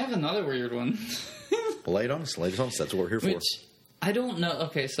 Oh, I have another weird one. Well, lay it on us. That's what we're here for. Which I don't know.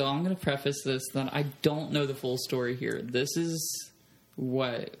 Okay, so I'm going to preface this that I don't know the full story here. This is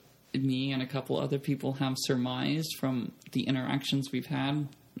what me and a couple other people have surmised from the interactions we've had.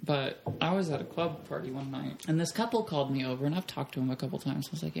 But I was at a club party one night, and this couple called me over, and I've talked to him a couple times.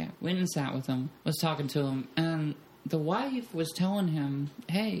 I was like, yeah. Went and sat with him, was talking to him, and the wife was telling him,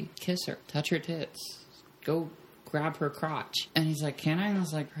 hey, kiss her, touch her tits, go grab her crotch. And he's like, can I? And I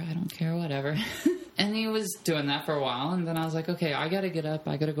was like, I don't care, whatever. And he was doing that for a while, and then I was like, okay, I gotta get up,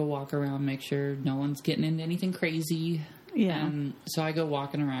 I gotta go walk around, make sure no one's getting into anything crazy. Yeah. And so I go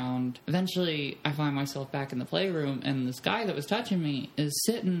walking around. Eventually, I find myself back in the playroom, and this guy that was touching me is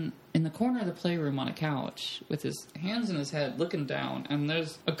sitting in the corner of the playroom on a couch with his hands in his head looking down, and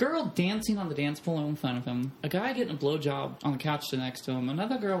there's a girl dancing on the dance floor in front of him, a guy getting a blowjob on the couch next to him,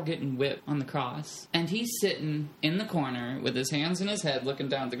 another girl getting whipped on the cross, and he's sitting in the corner with his hands in his head looking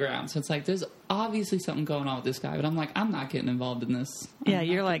down at the ground. So it's like, there's obviously something going on with this guy, but I'm like, I'm not getting involved in this. Yeah,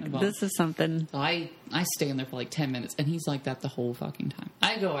 you're like, this is something. So I stay in there for like 10 minutes, and he's like that the whole fucking time.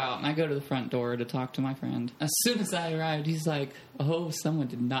 I go out, and I go to the front door to talk to my friend. As soon as I arrived, he's like, oh, someone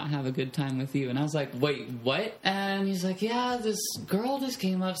did not have a good time with you. And I was like, wait, what? And he's like, yeah, this girl just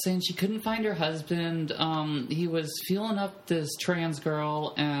came up saying she couldn't find her husband. He was feeling up this trans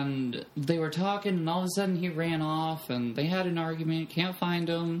girl, and they were talking, and all of a sudden he ran off, and they had an argument, can't find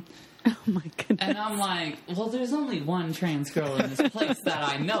him. Oh, my goodness. And I'm like, well, there's only one trans girl in this place that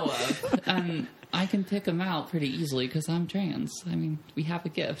I know of, and I can pick them out pretty easily because I'm trans. I mean, we have a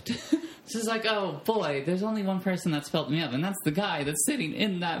gift. So it's like, oh, boy, there's only one person that's felt me up, and that's the guy that's sitting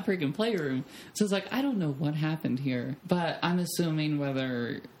in that freaking playroom. So it's like, I don't know what happened here, but I'm assuming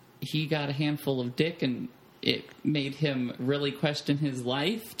whether he got a handful of dick and it made him really question his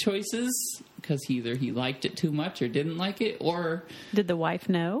life choices because either he liked it too much or didn't like it, or... Did the wife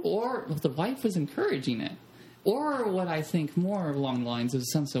know? Or well, the wife was encouraging it. Or what I think more along the lines of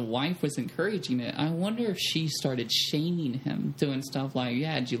since the wife was encouraging it, I wonder if she started shaming him, doing stuff like,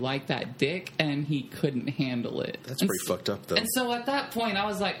 yeah, did you like that dick? And he couldn't handle it. That's pretty fucked up, though. And so at that point, I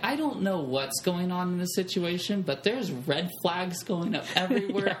was like, I don't know what's going on in this situation, but there's red flags going up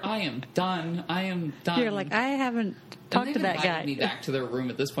everywhere. Yeah. I am done. You're like, I haven't talked to that guy. They invited me back to their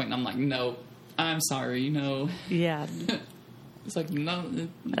room at this point, and I'm like, no, I'm sorry, no. Yeah. It's like, no.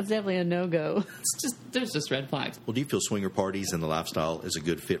 That's definitely a no-go. There's just red flags. Well, do you feel swinger parties and the lifestyle is a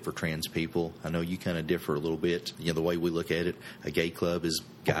good fit for trans people? I know you kind of differ a little bit. You know, the way we look at it, a gay club is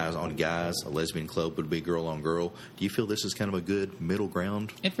guys on guys. A lesbian club would be girl on girl. Do you feel this is kind of a good middle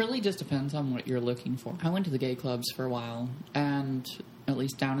ground? It really just depends on what you're looking for. I went to the gay clubs for a while, and at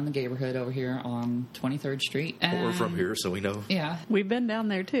least down in the neighborhood over here on 23rd Street. And We're from here, so we know. Yeah. We've been down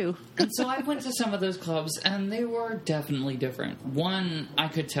there, too. And so I went to some of those clubs, and they were definitely different. One, I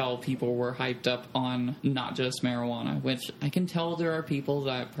could tell people were hyped up on not just marijuana, which I can tell there are people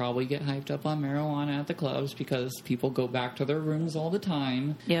that probably get hyped up on marijuana at the clubs because people go back to their rooms all the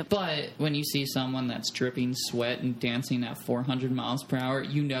time. Yep. But when you see someone that's dripping sweat and dancing at 400 miles per hour,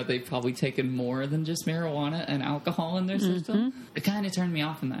 you know they've probably taken more than just marijuana and alcohol in their system. It kind of turned me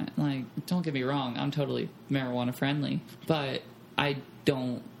off in that. Like, don't get me wrong, I'm totally marijuana friendly, but I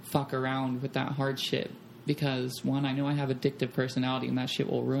don't fuck around with that hard shit because, one, I know I have addictive personality and that shit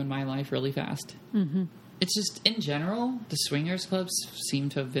will ruin my life really fast. It's just, in general, the swingers clubs seem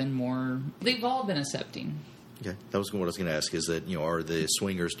to have been more, they've all been accepting. Okay, that was what I was going to ask. Is that, you know, are the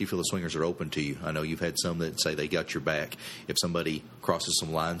swingers? Do you feel the swingers are open to you? I know you've had some that say they got your back if somebody crosses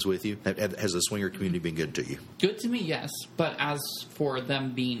some lines with you. Has the swinger community been good to you? Good to me, yes. But as for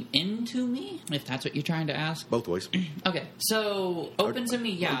them being into me, if that's what you're trying to ask, Both ways. okay. So open to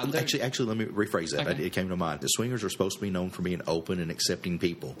me, yeah. Actually, let me rephrase that. Okay. It came to mind. The swingers are supposed to be known for being open and accepting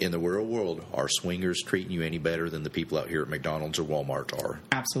people. In the real world, are swingers treating you any better than the people out here at McDonald's or Walmart are?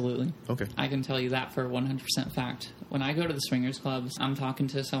 Absolutely. Okay. I can tell you that for 100% fact. When I go to the swingers clubs, I'm talking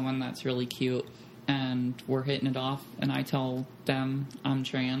to someone that's really cute and we're hitting it off, and I tell them I'm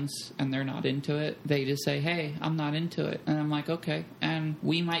trans and they're not into it. They just say, hey, I'm not into it. And I'm like, okay. And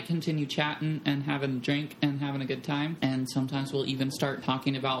we might continue chatting and having a drink and having a good time. And sometimes we'll even start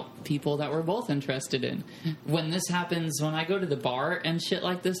talking about people that we're both interested in. When this happens, when I go to the bar and shit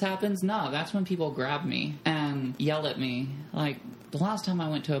like this happens, no, that's when people grab me and yell at me. Like, the last time I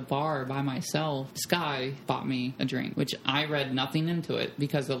went to a bar by myself, this guy bought me a drink, which I read nothing into it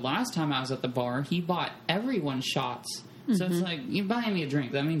because the last time I was at the bar, he bought everyone shots. So it's like, you buying me a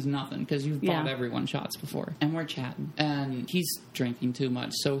drink, that means nothing because you've bought everyone shots before. And we're chatting. And he's drinking too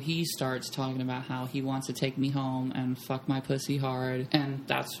much. So he starts talking about how he wants to take me home and fuck my pussy hard. And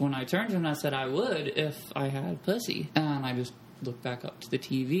that's when I turned to him and I said I would if I had pussy. And I just looked back up to the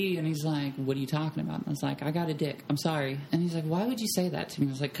TV and he's like, what are you talking about? And I was like, I got a dick. I'm sorry. And he's like, why would you say that to me?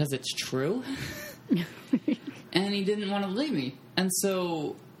 I was like, because it's true. And he didn't want to believe me. And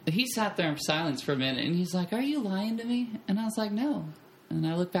so he sat there in silence for a minute and he's like, are you lying to me? And I was like, no. And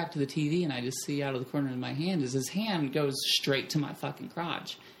I look back to the TV and I just see out of the corner of my hand as his hand goes straight to my fucking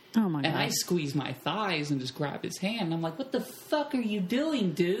crotch. Oh my God. And I squeeze my thighs and just grab his hand. I'm like, what the fuck are you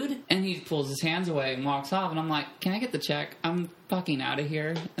doing, dude? And he pulls his hands away and walks off. And I'm like, can I get the check? I'm fucking out of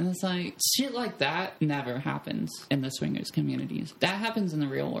here. And it's like, shit like that never happens in the swingers communities. That happens in the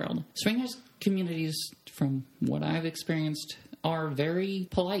real world. Swingers communities, from what I've experienced, are very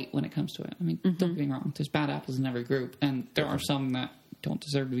polite when it comes to it. I mean, don't get me wrong. There's bad apples in every group. And there are some that don't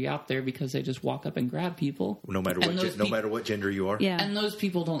deserve to be out there because they just walk up and grab people. No matter what gender you are. Yeah. And those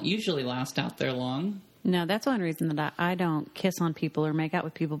people don't usually last out there long. No, that's one reason that I don't kiss on people or make out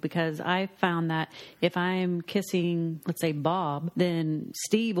with people, because I found that if I'm kissing, let's say, Bob, then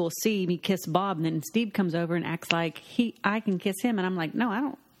Steve will see me kiss Bob, and then Steve comes over and acts like I can kiss him, and I'm like, no, I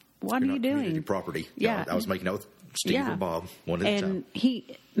don't. What You're are you not community doing? property. Yeah. I was making out with Steve or Bob one at a time.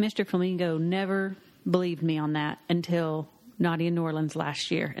 And Mr. Flamingo never believed me on that until Naughty in New Orleans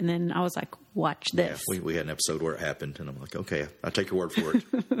last year. And then I was like, watch this. Yeah, we had an episode where it happened, and I'm like, okay, I'll take your word for it.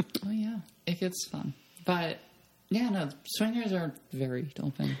 Oh, yeah. It gets fun. But, yeah, no, swingers are very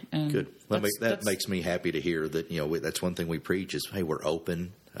open. And Good. That makes me happy to hear that, that's one thing we preach is, hey, we're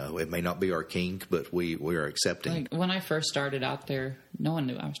open. It may not be our kink, but we are accepting. Like, when I first started out there, no one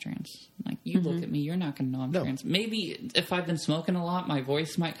knew I was trans. Like, you look at me, you're not going to know I'm trans. Maybe if I've been smoking a lot, my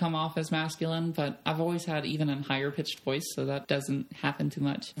voice might come off as masculine, but I've always had even a higher pitched voice, so that doesn't happen too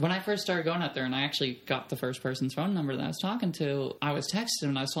much. When I first started going out there, and I actually got the first person's phone number that I was talking to, I was texting him,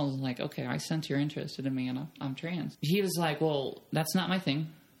 and I was told him, like, okay, I sense you're interested in me, and I'm trans. He was like, well, that's not my thing.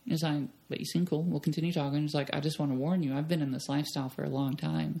 He's like, but you seem cool. We'll continue talking. He's like, I just want to warn you, I've been in this lifestyle for a long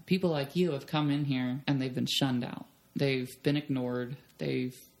time. People like you have come in here and they've been shunned out. They've been ignored.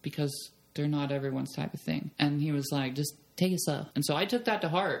 Because they're not everyone's type of thing. And he was like, just take it slow. And so I took that to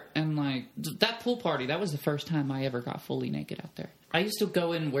heart. And like that pool party, that was the first time I ever got fully naked out there. I used to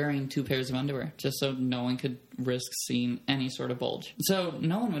go in wearing 2 pairs of underwear just so no one could risk seeing any sort of bulge. So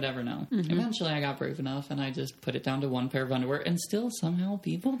no one would ever know. Mm-hmm. Eventually I got brave enough and I just put it down to 1 pair of underwear, and still somehow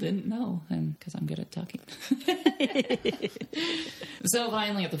people didn't know. And because I'm good at talking. So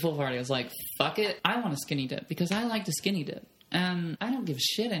finally at the pool party I was like, fuck it. I want a skinny dip because I like to skinny dip. And I don't give a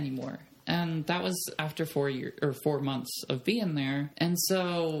shit anymore. And that was after 4 months of being there. And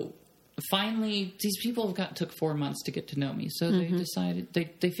so finally, these people took 4 months to get to know me. So they decided,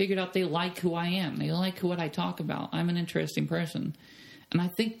 they figured out they like who I am. They like what I talk about. I'm an interesting person. And I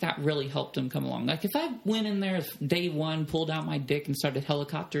think that really helped them come along. Like, if I went in there day 1, pulled out my dick and started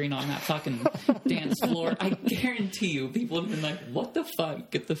helicoptering on that fucking dance floor, I guarantee you people would have been like, what the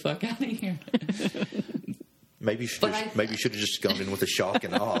fuck? Get the fuck out of here. Maybe you should have just gone in with a shock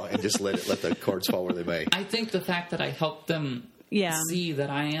and awe and just let the cards fall where they may. I think the fact that I helped them see that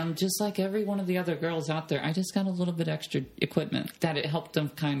I am just like every one of the other girls out there. I just got a little bit extra equipment that it helped them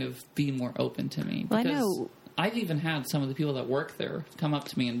kind of be more open to me. Well, because I know. I've even had some of the people that work there come up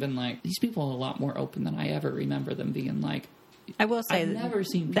to me and been like, these people are a lot more open than I ever remember them being. Like, I will say I've never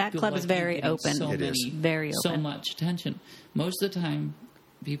seen that people club like is very you getting open. So It is. Very open. So much attention. Most of the time,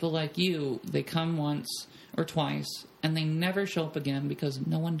 people like you, they come once or twice and they never show up again because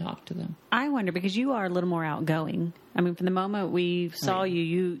no one talked to them. I wonder, because you are a little more outgoing. I mean, from the moment we saw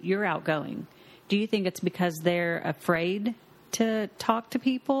you're outgoing. Do you think it's because they're afraid to talk to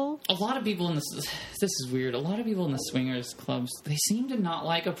people? A lot of people in this is weird. A lot of people in the swingers clubs, they seem to not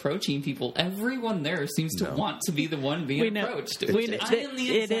like approaching people. Everyone there seems to want to be the one being approached. I am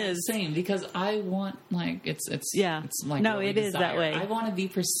the exact same, because I want, like, it's like, no, really it is that way. I want to be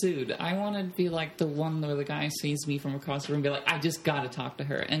pursued. I want to be like the one where the guy sees me from across the room and be like, I just got to talk to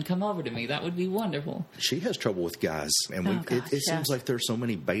her and come over to me. That would be wonderful. She has trouble with guys, and it seems like there's so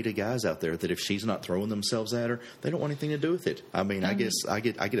many beta guys out there that if she's not throwing themselves at her, they don't want anything to do with it. I mean, I guess I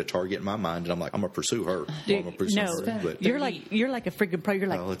get a target in my mind, and I'm like, I'm gonna pursue her. I'm gonna pursue her. But you're like a freaking pro. You're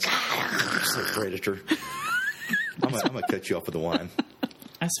like, it's a predator. I'm gonna cut you off with the wine.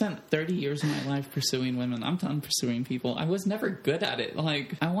 I spent 30 years of my life pursuing women. I'm done pursuing people. I was never good at it.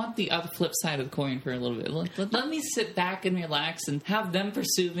 Like, I want the other flip side of the coin for a little bit. Let me sit back and relax and have them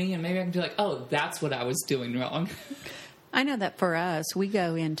pursue me, and maybe I can be like, oh, that's what I was doing wrong. I know that for us, we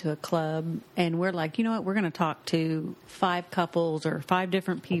go into a club and we're like, you know what, we're going to talk to 5 couples or 5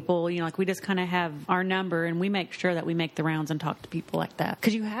 different people. You know, like, we just kind of have our number, and we make sure that we make the rounds and talk to people like that.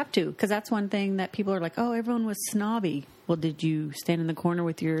 Because you have to. Because that's one thing that people are like, oh, everyone was snobby. Well, did you stand in the corner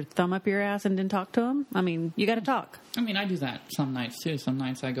with your thumb up your ass and didn't talk to them? I mean, you got to talk. I mean, I do that some nights, too. Some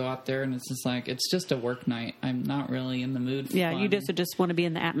nights I go out there and it's just like, it's just a work night. I'm not really in the mood for fun. You just want to be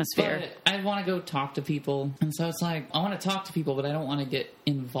in the atmosphere. But I want to go talk to people. And so it's like, I want to talk to people, but I don't want to get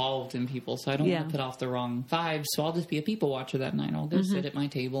involved in people. So I don't want to put off the wrong vibes. So I'll just be a people watcher that night. I'll go sit at my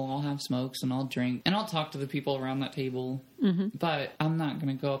table. I'll have smokes and I'll drink. And I'll talk to the people around that table. But I'm not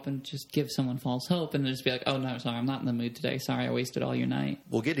going to go up and just give someone false hope and just be like, oh, no, sorry, I'm not in the mood today. Sorry, I wasted all your night.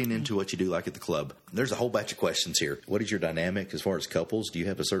 Well, getting into what you do like at the club, there's a whole batch of questions here. What is your dynamic as far as couples? Do you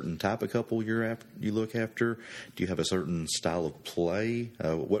have a certain type of couple you look after? Do you have a certain style of play?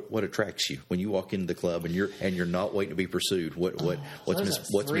 What attracts you when you walk into the club and you're not waiting to be pursued? What's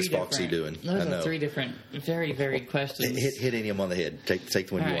Miss Foxy doing? Those are 3 different, very varied questions. Hit any of them on the head. Take the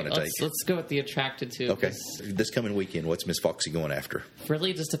one you want to take. Let's go with the attracted to. Okay. This coming weekend, what's Miss Foxy going after?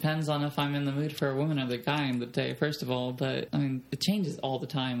 Really just depends on if I'm in the mood for a woman or the guy in the day, first of all. But, I mean, it changes all the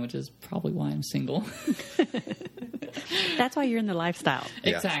time, which is probably why I'm single. That's why you're in the lifestyle.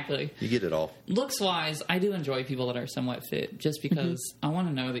 Yeah. Exactly. You get it all. Looks-wise, I do enjoy people that are somewhat fit, just because I want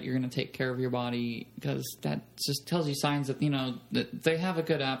to know that you're going to take care of your body, because that just tells you signs that, you know, that they have a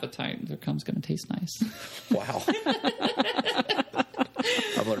good appetite. Their cum's going to taste nice. Wow.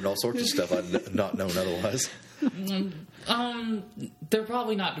 I've learned all sorts of stuff I'd not known otherwise. They're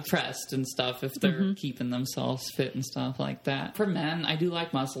probably not depressed and stuff if they're keeping themselves fit and stuff like that. For men, I do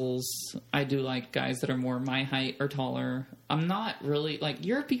like muscles. I do like guys that are more my height or taller. I'm not really, like,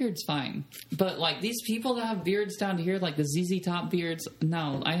 your beard's fine. But, like, these people that have beards down to here, like the ZZ Top beards,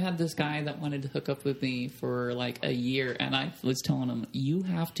 no. I had this guy that wanted to hook up with me for, like, a year, and I was telling him, you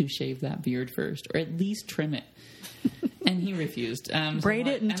have to shave that beard first, or at least trim it. And he refused. So braid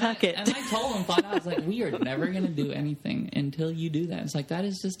it and tuck it. And I told him flat out, I was like, we are never going to do anything until you do that. It's like, that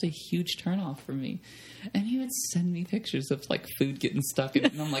is just a huge turnoff for me. And he would send me pictures of like food getting stuck in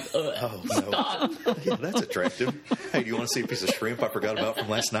it. And I'm like, ugh, stop. Yeah, that's attractive. Hey, do you want to see a piece of shrimp I forgot about from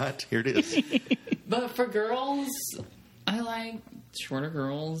last night? Here it is. But for girls, I like shorter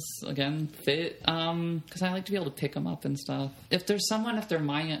girls, again, fit, because I like to be able to pick them up and stuff. If they're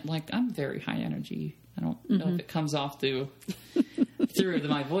I'm very high energy. I don't know if it comes off through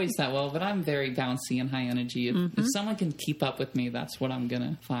my voice that well, but I'm very bouncy and high energy. If someone can keep up with me, that's what I'm going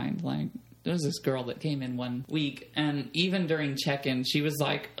to find. Like, there was this girl that came in one week, and even during check-in, she was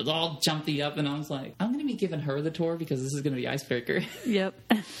like all jumpy up, and I was like, I'm going to be giving her the tour because this is going to be icebreaker. Yep.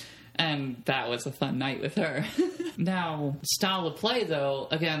 And that was a fun night with her. Now, style of play, though,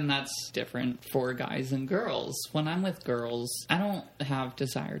 again, that's different for guys and girls. When I'm with girls, I don't have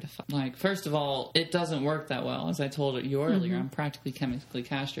desire to fuck. Like, first of all, it doesn't work that well. As I told you earlier, I'm practically chemically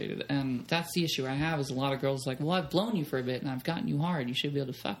castrated. And that's the issue I have is a lot of girls like, well, I've blown you for a bit and I've gotten you hard. You should be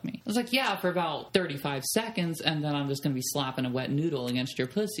able to fuck me. I was like, yeah, for about 35 seconds, and then I'm just going to be slapping a wet noodle against your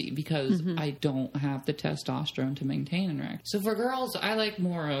pussy because I don't have the testosterone to maintain an erection. So for girls, I like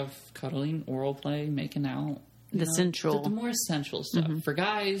more of cuddling, oral play, making out. Sensual. The more sensual stuff. For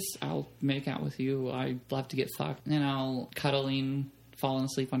guys, I'll make out with you. I love to get fucked. Cuddling, falling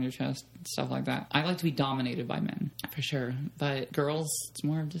asleep on your chest, stuff like that. I like to be dominated by men, for sure. But girls, it's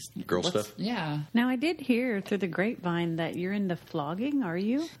more of just... Girl stuff? Yeah. Now, I did hear through the grapevine that you're into flogging, are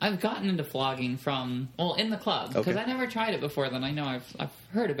you? I've gotten into flogging in the club. Because I never tried it before then. I know I've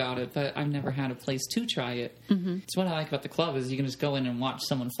heard about it, but I've never had a place to try it. It's what I like about the club is you can just go in and watch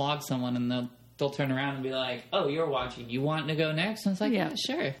someone flog someone, and they'll turn around and be like, oh, you're watching. You want to go next? And it's like, yeah,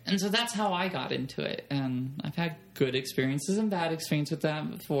 sure. And so that's how I got into it. And I've had good experiences and bad experience with that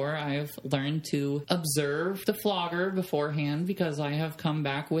before. I have learned to observe the flogger beforehand because I have come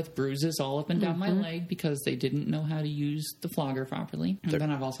back with bruises all up and down my leg because they didn't know how to use the flogger properly. And then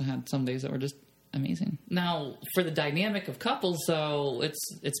I've also had some days that were just amazing. Now, for the dynamic of couples, though,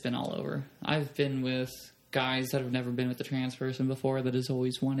 it's been all over. I've been with guys that have never been with a trans person before that has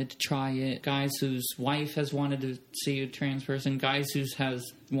always wanted to try it. Guys whose wife has wanted to see a trans person. Guys who has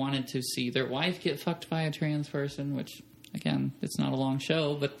wanted to see their wife get fucked by a trans person, which, again, it's not a long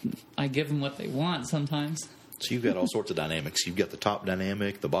show, but I give them what they want sometimes. So you've got all sorts of dynamics. You've got the top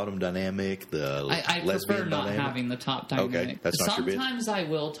dynamic, the bottom dynamic, the I lesbian prefer not dynamic. having the top dynamic. Okay, that's not your bit. Sometimes I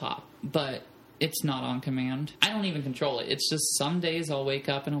will top, but it's not on command. I don't even control it. It's just some days I'll wake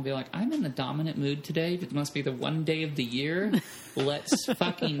up and I'll be like, I'm in the dominant mood today. It must be the one day of the year. Let's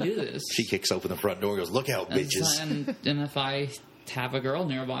fucking do this. She kicks open the front door and goes, look out, bitches. And if I have a girl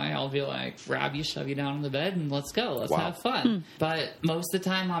nearby, I'll be like, grab you, shove you down on the bed, and let's go. Let's have fun. But most of the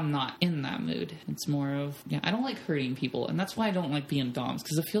time, I'm not in that mood. It's more of, I don't like hurting people. And that's why I don't like being doms,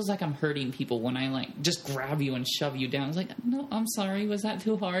 because it feels like I'm hurting people when I like just grab you and shove you down. It's like, no, I'm sorry. Was that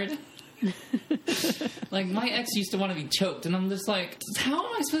too hard? Like, my ex used to want to be choked, and I'm just like, how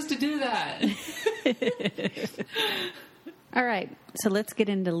am I supposed to do that? All right, so let's get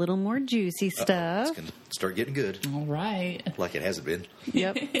into a little more juicy stuff. It's going to start getting good. All right. Like it hasn't been.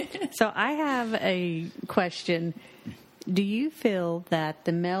 Yep. So I have a question. Do you feel that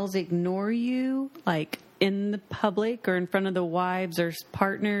the males ignore you, like, in the public or in front of the wives or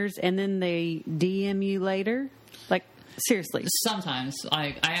partners, and then they DM you later? Like, seriously. Sometimes.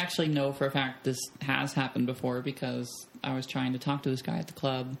 I actually know for a fact this has happened before because I was trying to talk to this guy at the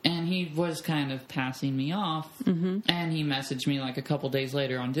club, and he was kind of passing me off. And he messaged me like a couple days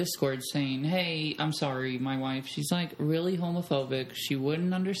later on Discord saying, hey, I'm sorry, my wife, she's like really homophobic. She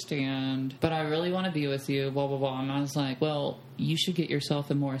wouldn't understand, but I really want to be with you, blah, blah, blah. And I was like, well, you should get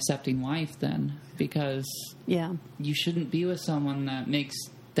yourself a more accepting wife then, because you shouldn't be with someone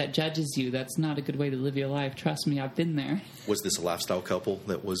that judges you. That's not a good way to live your life. Trust me, I've been there. Was this a lifestyle couple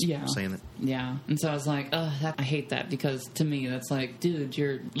that was saying it? Yeah. And so I was like, I hate that, because to me that's like, dude,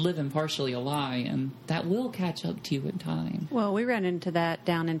 you're living partially a lie, and that will catch up to you in time. Well, we ran into that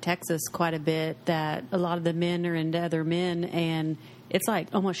down in Texas quite a bit, that a lot of the men are into other men, and it's like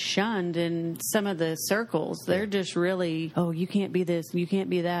almost shunned in some of the circles. They're just really, oh, you can't be this, you can't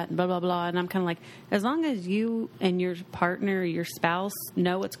be that, and blah, blah, blah. And I'm kind of like, as long as you and your partner, your spouse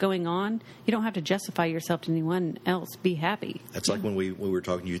know what's going on, you don't have to justify yourself to anyone else. Be happy. That's like when we were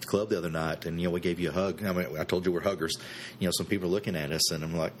talking to you at the club the other night, and, we gave you a hug. I mean, I told you we're huggers. Some people are looking at us, and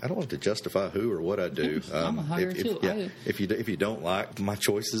I'm like, I don't have to justify who or what I do. I'm a hugger, too. If you don't like my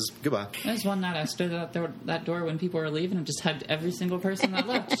choices, goodbye. There's one night I stood at that door when people were leaving and just hugged every single person that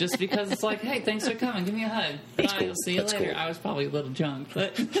left just because it's like, hey, thanks for coming. Give me a hug. Bye. cool. I'll see you That's later. cool. I was probably a little drunk,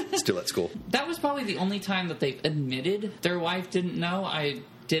 but Still, that's cool. that was probably the only time that they've admitted their wife didn't know. I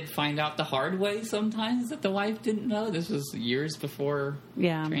did find out the hard way sometimes that the wife didn't know. This was years before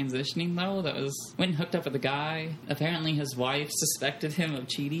transitioning, though. That was when hooked up with a guy. Apparently his wife suspected him of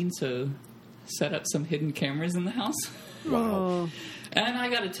cheating, so set up some hidden cameras in the house. Oh. And I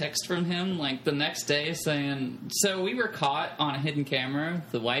got a text from him like the next day saying, so we were caught on a hidden camera.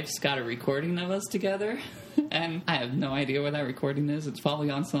 The wife's got a recording of us together. And I have no idea where that recording is. It's probably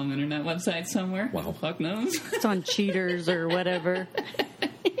on some internet website somewhere. Wow. Fuck knows. It's on Cheaters or whatever.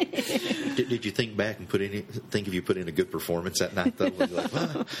 Did you think back and think if you put in a good performance that night, though? Were you like,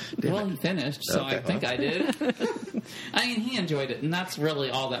 damn Well, it. he finished, so Okay. I think I did. I mean, he enjoyed it, and that's really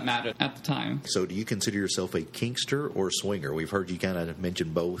all that mattered at the time. So do you consider yourself a kinkster or a swinger? We've heard you kind of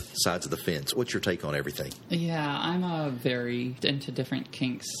mention both sides of the fence. What's your take on everything? Yeah, I'm very into different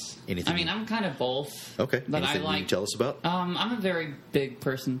kinks. Anything- I mean, I'm kind of both. Okay. But Anything I like you can tell us about? I'm a very big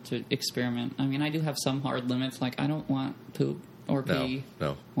person to experiment. I mean, I do have some hard limits. Like, I don't want poop or pee.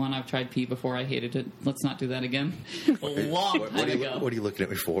 No. One, I've tried pee before. I hated it. Let's not do that again. A long What time are you, ago. what are you looking at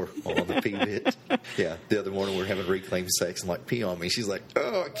me for on the pee bit? Yeah, the other morning we were having reclaimed sex and like pee on me. She's like,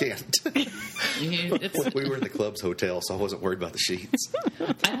 oh, I can't. Yeah, it's, We were in the club's hotel, so I wasn't worried about the sheets.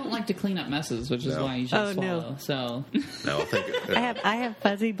 I don't like to clean up messes, which is No. why you should Oh, no. swallow. So, No, I think I have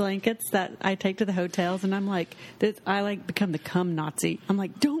fuzzy blankets that I take to the hotels, and I'm like, I like become the cum Nazi. I'm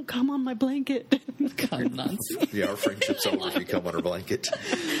like, don't come on my blanket. come nuts. yeah, our friendship's over if you come on her blanket.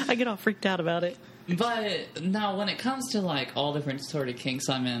 I get all freaked out about it. But now, when it comes to like all different sort of kinks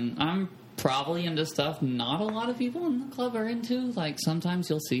I'm in, I'm probably into stuff not a lot of people in the club are into. Like sometimes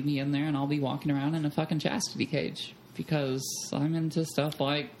you'll see me in there and I'll be walking around in a fucking chastity cage because I'm into stuff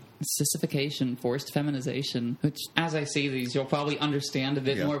like sissification, forced feminization, which as I say these, you'll probably understand a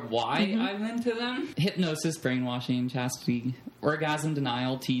bit Yeah. more why I'm into them. Hypnosis, brainwashing, chastity, orgasm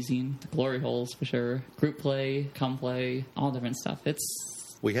denial, teasing, glory holes for sure, group play, cum play, all different stuff.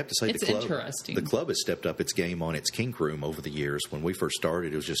 We have to say It's the club, interesting. The club has stepped up its game on its kink room over the years. When we first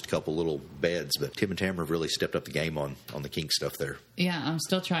started, it was just a couple little beds, but Tim and Tamara have really stepped up the game on the kink stuff there. Yeah, I'm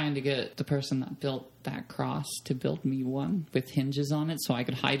still trying to get the person that built that cross to build me one with hinges on it so I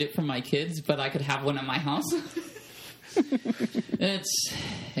could hide it from my kids, but I could have one at my house.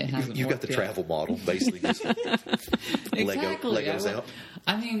 It hasn't You got worked the yet. travel model, basically. Just Exactly. Legos out.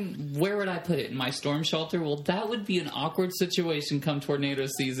 I mean, where would I put it? In my storm shelter? Well, that would be an awkward situation come tornado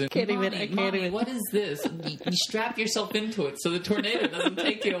season. I can't Mommy, even. what is this? You strap yourself into it so the tornado doesn't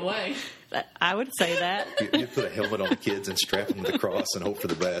take you away. I would say that. You put a helmet on the kids and strap them to the cross and hope for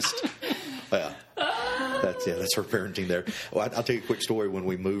the best. Yeah. That's her parenting there. Well, I'll tell you a quick story. When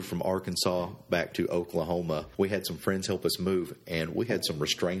we moved from Arkansas back to Oklahoma, we had some friends help us move, and we had some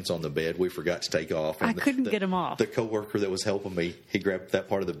restraints on the bed we forgot to take off. And I couldn't get 'em off. The coworker that was helping me, he grabbed that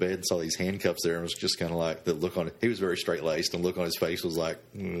part of the bed and saw these handcuffs there, and was just kind of like the look on it. He was very straight laced, and the look on his face was like,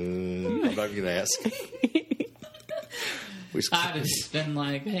 I'm not going to ask. I'd have been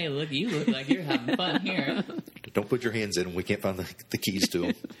like, hey, look, you look like you're having fun here. Don't put your hands in them. We can't find the keys to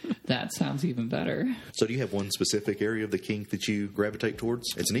them. That sounds even better. So do you have one specific area of the kink that you gravitate towards?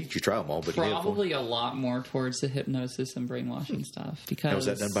 It's neat you try them all, but do you have one? Probably a lot more towards the hypnosis and brainwashing stuff. Because Now, is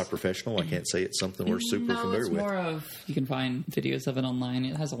that done by a professional? I can't say it's something we're super no, familiar it's with. more of, you can find videos of it online.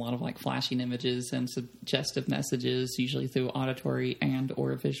 It has a lot of like flashing images and suggestive messages, usually through auditory and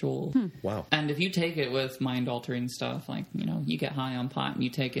or visual. Wow. And if you take it with mind altering stuff, like, you know, you get high on pot and you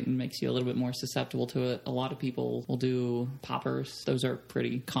take it and it makes you a little bit more susceptible to it. A lot of people will do poppers. Those are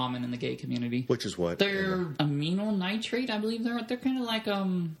pretty common in the gay community. Which is what? They're amino nitrate, I believe they're kind of like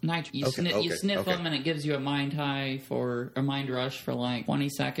nitrate. You sniff them and it gives you a mind high for a mind rush for like 20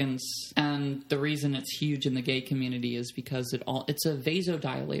 seconds. And the reason it's huge in the gay community is because it's a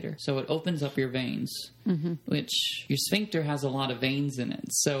vasodilator, so it opens up your veins, which your sphincter has a lot of veins in it,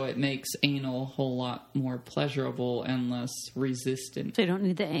 so it makes anal a whole lot more pleasurable and less resistant. So you don't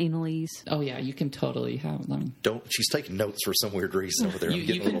need the analies. Oh yeah, you can totally have them. She's taking notes for some weird reason over there. I'm You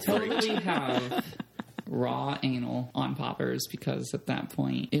getting a can little freaked. totally have raw anal on poppers because at that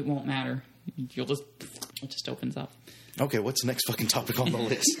point it won't matter. It just opens up. Okay, what's the next fucking topic on the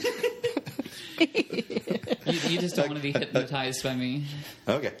list? You just don't want to be hypnotized by me.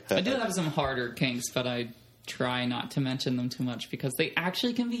 Okay. I do have some harder kinks, but I try not to mention them too much because they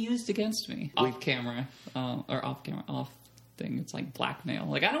actually can be used against me off camera. Thing. It's like blackmail.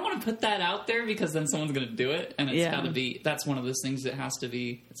 Like, I don't want to put that out there because then someone's going to do it, and it's got to be. That's one of those things that has to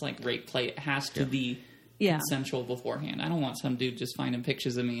be. It's like rape play. It has to be consensual beforehand. I don't want some dude just finding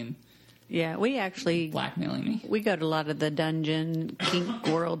pictures of me and Yeah, we actually blackmailing me. we go to a lot of the dungeon kink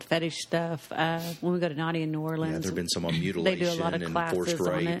world fetish stuff. When we go to Naughty in New Orleans, Yeah, there have been some on they mutilation do a lot of and classes forced on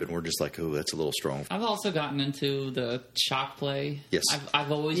rape, it. and we're just like, oh, that's a little strong. I've also gotten into the shock play. Yes.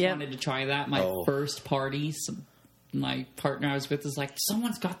 I've always Yep. wanted to try that. My Oh. first party, my partner I was with is like,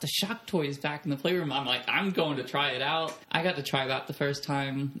 someone's got the shock toys back in the playroom. I'm like, I'm going to try it out. I got to try that the first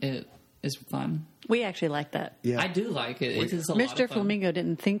time. It is fun. We actually like that. Yeah, I do like it. It is a lot Mr. of fun. Flamingo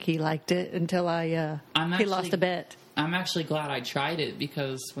didn't think he liked it until he lost a bet. I'm actually glad I tried it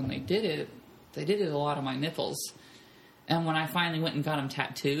because when they did it a lot of my nipples. And when I finally went and got them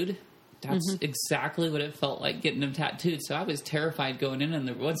tattooed, that's exactly what it felt like getting them tattooed. So I was terrified going in,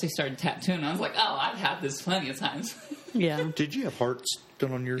 and once they started tattooing, I was like, oh, I've had this plenty of times. Yeah. Did you have hearts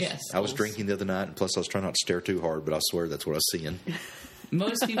done on yours? Yes. I was drinking the other night, and plus I was trying not to stare too hard, but I swear that's what I was seeing.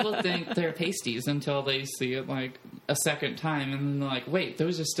 Most people think they're pasties until they see it like a second time, and then they're like, wait,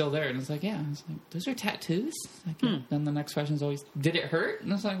 those are still there. And it's like, yeah. It's like, those are tattoos? Like, yeah. Then the next question is always, did it hurt?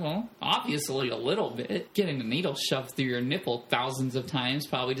 And it's like, well, obviously a little bit. Getting a needle shoved through your nipple thousands of times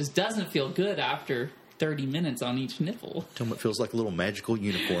probably just doesn't feel good after 30 minutes on each nipple. Tell them it feels like a little magical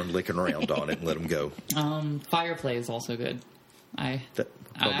unicorn licking around on it and let them go. Fire play is also good. I That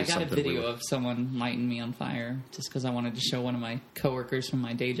probably got a something we video would- of someone lighting me on fire just because I wanted to show one of my coworkers from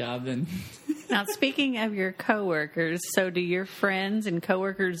my day job. And Now, speaking of your coworkers, so do your friends and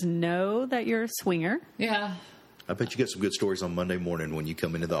coworkers know that you're a swinger? yeah, I bet you get some good stories on Monday morning when you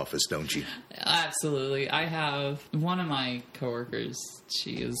come into the office, don't you? absolutely. I have one of my coworkers.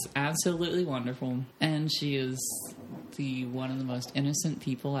 She is absolutely wonderful, and she is one of the most innocent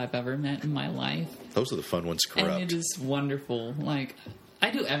people I've ever met in my life. Those are the fun ones to And corrupt. it is wonderful. Like, I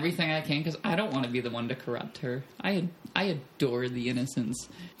do everything I can because I don't want to be the one to corrupt her. I adore the innocence,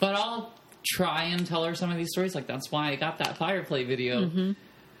 but I'll try and tell her some of these stories. Like, that's why I got that fire play video.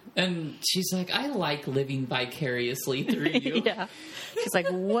 And she's like, I like living vicariously through you. Yeah. She's like,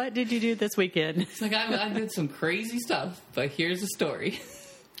 what did you do this weekend? It's like, I did some crazy stuff, but here's the story.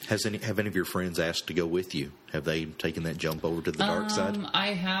 Have any of your friends asked to go with you? Have they taken that jump over to the dark side? I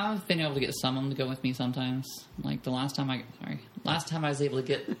have been able to get some of them to go with me sometimes. Like the last time I was able to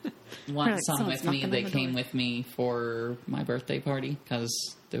get Like, some someone's with me, knocking they on the came door. with me for my birthday party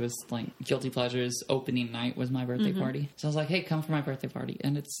because there was like Guilty Pleasures opening night was my birthday party. So I was like, hey, come for my birthday party.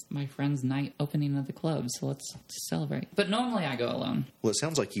 And it's my friend's night opening of the club, so let's celebrate. But normally I go alone. Well, it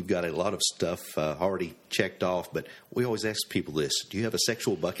sounds like you've got a lot of stuff already checked off, but we always ask people this. Do you have a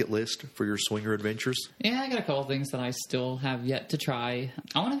sexual bucket list for your swinger adventures? Yeah, I got a couple things that I still have yet to try.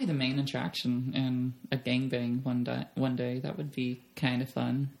 I want to be the main attraction in a gangbang one day. That would be kind of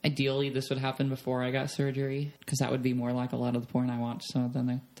fun. Ideally, this would happen before I got surgery, because that would be more like a lot of the porn I watch, so then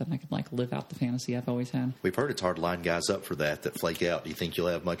I could like live out the fantasy I've always had. We've heard it's hard to line guys up for that flake out. Do you think you'll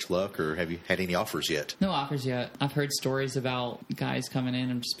have much luck, or have you had any offers yet? No offers yet. I've heard stories about guys coming in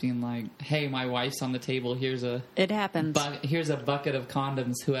and just being like, hey, my wife's on the table, here's a It happens. here's a bucket of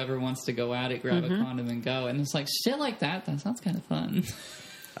condoms. Whoever wants to go at it, grab a condom and go. And it's like, shit like that sounds kind of fun.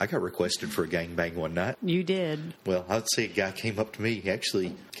 I got requested for a gangbang one night. You did. Well, I'd say a guy came up to me. He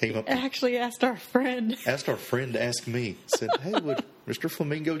actually came up, Actually asked our friend. asked our friend to ask me. Said, "Hey, would Mr.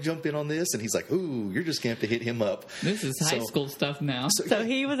 Flamingo jump in on this?" And he's like, "Ooh, you're just going to have to hit him up." This is high So- school stuff now. So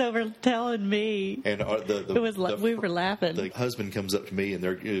he was over telling me. And We were laughing. The husband comes up to me and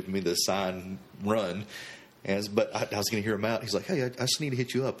they're giving me the sign run. But I was going to hear him out. He's like, "Hey, I just need to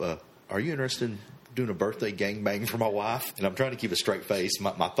hit you up. Are you interested in doing a birthday gangbang for my wife?" And I'm trying to keep a straight face.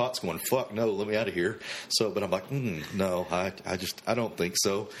 My thoughts going, "Fuck no, let me out of here." But I'm like, no, I don't think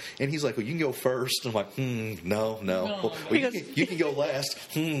so. And he's like, "Well, you can go first." I'm like, no. Well, you can go last.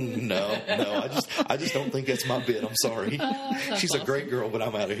 No. I just don't think that's my bit. I'm sorry. She's a great girl, but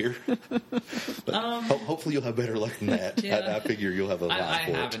I'm out of here. But hopefully you'll have better luck than that. Yeah. I figure you'll have a line I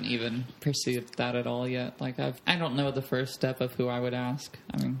for it. haven't even pursued that at all yet. Like I don't know the first step of who I would ask.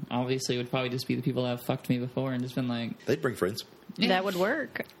 I mean, obviously it would probably just be the people that have fucked me before and just been like, They'd bring friends. yeah, That would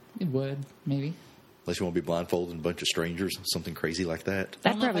work. it would, maybe. Unless you want to be blindfolded and a bunch of strangers, something crazy like that. I That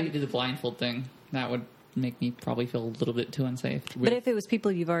don't know if I probably. could do the blindfold thing. That would make me probably feel a little bit too unsafe. But if it was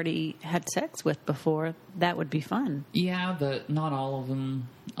people you've already had sex with before, that would be fun. Yeah, but not all of them,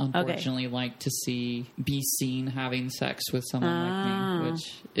 unfortunately, like to be seen having sex with someone like me,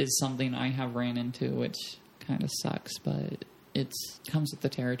 which is something I have ran into, which kind of sucks, but it comes with the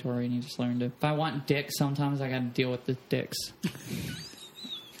territory, and you just learn to. If I want dicks, sometimes I got to deal with the dicks.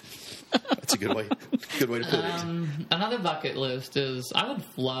 That's a good way to put it. Another bucket list is I would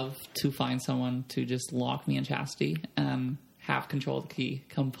love to find someone to just lock me in chastity and have control of the key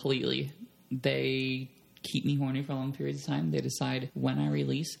completely. They keep me horny for long periods of time. They decide when I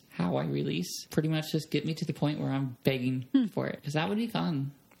release, how I release. Pretty much just get me to the point where I'm begging for it. Because that would be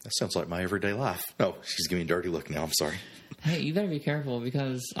fun. That sounds like my everyday life. Oh, she's giving me a dirty look now. I'm sorry. Hey, you better be careful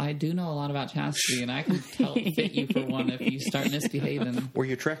because I do know a lot about chastity, and I can fit you for one if you start misbehaving. Were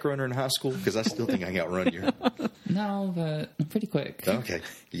you a track runner in high school? Because I still think I can outrun you. No, but I'm pretty quick. Okay.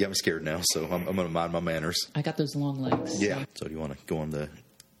 You got me scared now, so I'm going to mind my manners. I got those long legs. Yeah. So do you want to go on the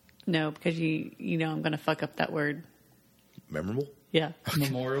No, because you know I'm going to fuck up that word. memorable? Yeah.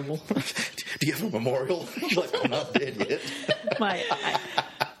 Memorable. Do you have a memorial? You're like, I'm not dead yet.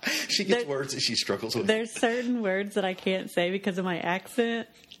 She gets words that she struggles with. There's certain words that I can't say because of my accent,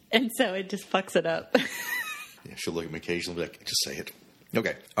 and so it just fucks it up. Yeah, she'll look at me occasionally and be like, just say it.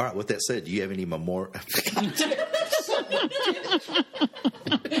 Okay. All right. With that said, do you have any memorial?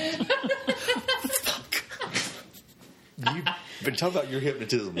 You've been talking about your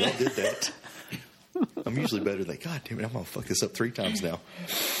hypnotism. Y'all did that. I'm usually better than, God damn it, I'm going to fuck this up 3 times now.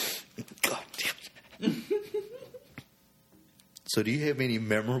 God damn it. So do you have any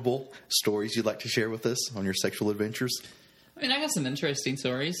memorable stories you'd like to share with us on your sexual adventures? I mean, I got some interesting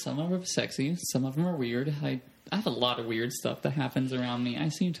stories. Some of them are sexy. Some of them are weird. I have a lot of weird stuff that happens around me. I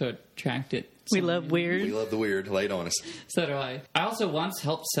seem to attract it. We love weird. We love the weird. Lay it on us. So do I. I also once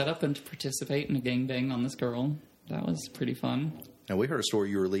helped set up and participate in a gangbang on this girl. That was pretty fun. Now, we heard a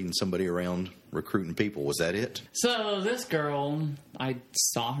story you were leading somebody around recruiting people. Was that it? So this girl, I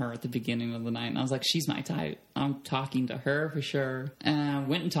saw her at the beginning of the night, and I was like, she's my type. I'm talking to her for sure. And I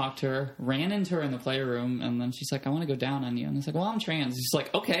went and talked to her, ran into her in the playroom, and then she's like, I want to go down on you. And I was like, well, I'm trans. She's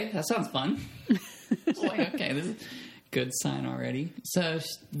like, okay, that sounds fun. I was like, okay, this is a good sign already. So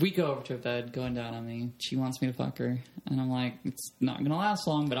we go over to her bed, going down on me. She wants me to fuck her. And I'm like, it's not going to last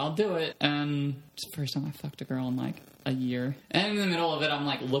long, but I'll do it. And it's the first time I fucked a girl in like a year. And in the middle of it, I'm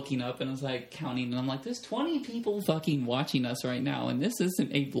like looking up and I was like counting, and I'm like, there's 20 people fucking watching us right now, and this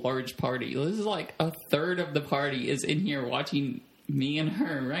isn't a large party. This is like a third of the party is in here watching me and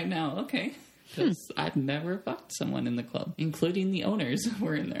her right now. Okay. Because I've never fucked someone in the club, including the owners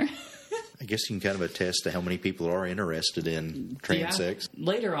were in there. I guess you can kind of attest to how many people are interested in trans sex.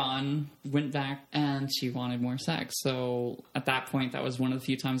 Later on, went back and she wanted more sex. So at that point, that was one of the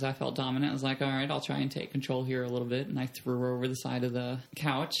few times I felt dominant. I was like, all right, I'll try and take control here a little bit. And I threw her over the side of the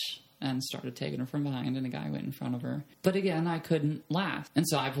couch and started taking her from behind, and a guy went in front of her. But again, I couldn't laugh. And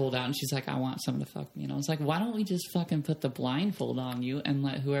so I pulled out, and she's like, I want someone to fuck me. And I was like, why don't we just fucking put the blindfold on you and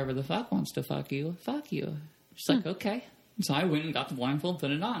let whoever the fuck wants to fuck you. She's like, okay. So I went and got the blindfold,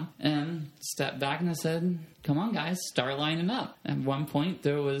 put it on, and stepped back, and I said, come on, guys, start lining up. At one point,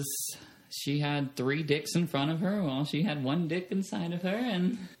 she had 3 dicks in front of her while she had 1 dick inside of her,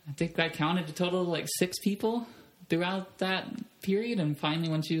 and I think I counted a total of like 6 people throughout that period. And finally,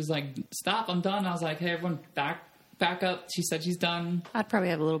 when she was like, stop, I'm done, I was like, hey, everyone, back up. She said she's done. I'd probably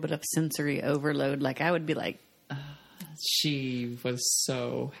have a little bit of sensory overload. Like, I would be like... She was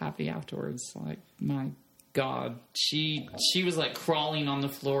so happy afterwards. Like, my God, she was like crawling on the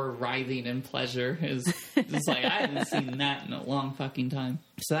floor, writhing in pleasure. It's like, I hadn't seen that in a long fucking time.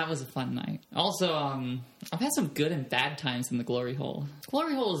 So that was a fun night. Also, I've had some good and bad times in the Glory Hole.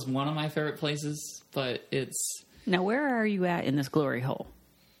 Glory Hole is one of my favorite places, but it's... Now, where are you at in this Glory Hole?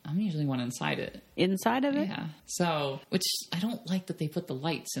 I'm usually one inside it. Inside of it? Yeah. So, which I don't like that they put the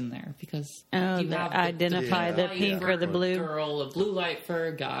lights in there because you have identify the pink or the blue. Girl, a blue light for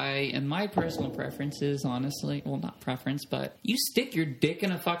a guy, and my personal preference is honestly, well, not preference, but you stick your dick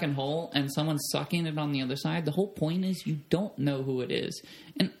in a fucking hole and someone's sucking it on the other side. The whole point is you don't know who it is.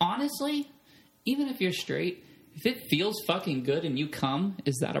 And honestly, even if you're straight, if it feels fucking good and you come,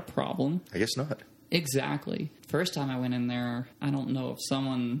 is that a problem? I guess not. Exactly. First time I went in there, I don't know if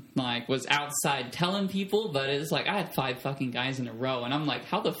someone like was outside telling people, but it's like I had 5 fucking guys in a row, and I'm like,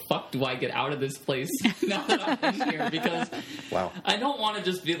 how the fuck do I get out of this place now that I'm in here? Because wow. I don't want to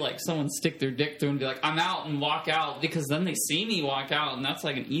just be like someone stick their dick through and be like, I'm out, and walk out, because then they see me walk out, and that's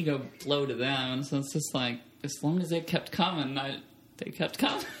like an ego blow to them. And so it's just like, as long as they kept coming, they kept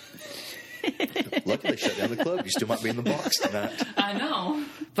coming. Luckily, they shut down the club. You still might be in the box tonight. I know.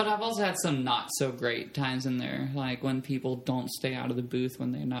 But I've also had some not so great times in there, like when people don't stay out of the booth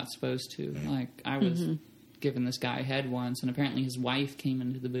when they're not supposed to. Like, I was giving this guy head once, and apparently his wife came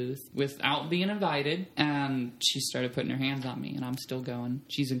into the booth without being invited, and she started putting her hands on me, and I'm still going.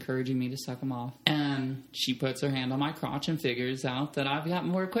 She's encouraging me to suck them off. And she puts her hand on my crotch and figures out that I've got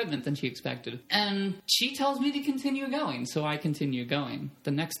more equipment than she expected. And she tells me to continue going, so I continue going.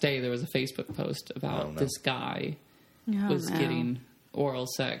 The next day, there was a Facebook post about this guy was getting oral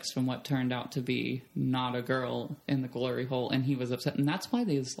sex from what turned out to be not a girl in the glory hole, and he was upset. And that's why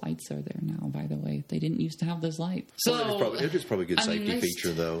those lights are there now, by the way. They didn't used to have those lights. So it was probably a good safety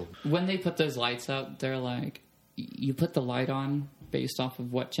feature, though. When they put those lights up, they're like, you put the light on based off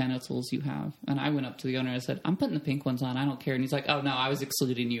of what genitals you have. And I went up to the owner and I said, I'm putting the pink ones on. I don't care. And he's like, oh, no, I was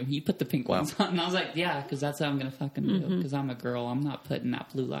excluding you. You put the pink ones on. And I was like, yeah, because that's how I'm going to fucking do it. Because I'm a girl. I'm not putting that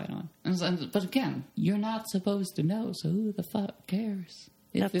blue light on. And I was like, but again, you're not supposed to know, so who the fuck cares?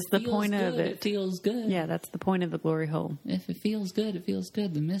 If that's the point of it. It feels good. Yeah, that's the point of the glory hole. If it feels good, it feels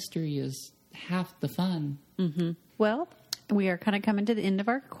good. The mystery is half the fun. Mm-hmm. Well, we are kind of coming to the end of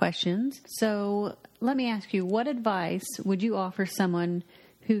our questions. So let me ask you, what advice would you offer someone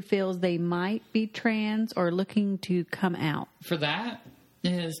who feels they might be trans or looking to come out? For that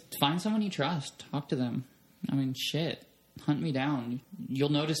is find someone you trust. Talk to them. I mean, shit. Hunt me down. You'll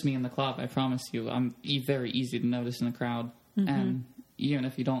notice me in the club, I promise you. I'm very easy to notice in the crowd. Mm-hmm. And even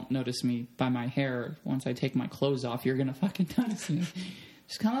if you don't notice me by my hair, once I take my clothes off, you're going to fucking notice me.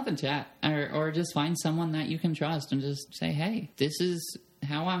 Just come up and chat. Or just find someone that you can trust and just say, hey, this is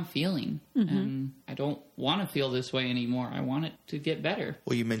how I'm feeling. Mm-hmm. And I don't want to feel this way anymore. I want it to get better.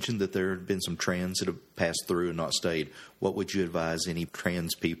 Well, you mentioned that there have been some trans that have passed through and not stayed. What would you advise any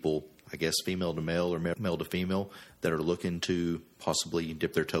trans people, I guess female to male or male to female, that are looking to possibly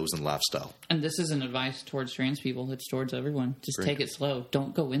dip their toes in lifestyle? And this isn't advice towards trans people. It's towards everyone. Just take it slow.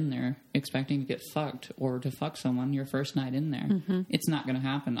 Don't go in there expecting to get fucked or to fuck someone your first night in there. Mm-hmm. It's not going to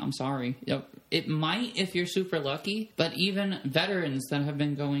happen. I'm sorry. It might if you're super lucky, but even veterans that have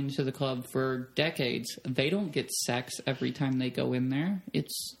been going to the club for decades, they don't get sex every time they go in there.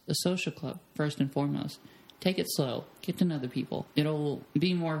 It's a social club, first and foremost. Take it slow. Get to know the people. It'll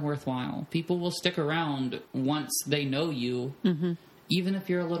be more worthwhile. People will stick around once they know you, mm-hmm. even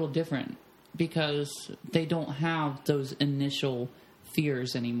if you're a little different, because they don't have those initial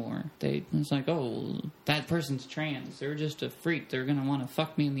fears anymore. It's like, oh, that person's trans. They're just a freak. They're going to want to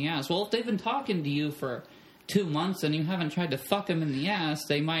fuck me in the ass. Well, if they've been talking to you for 2 months and you haven't tried to fuck them in the ass,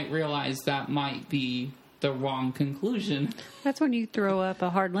 they might realize that might be the wrong conclusion. That's when you throw up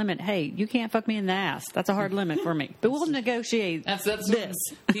a hard limit. Hey, you can't fuck me in the ass. That's a hard limit for me. But we'll negotiate that's this.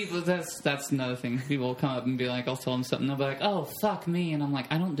 People, that's another thing. People will come up and be like, I'll tell them something. They'll be like, oh, fuck me. And I'm like,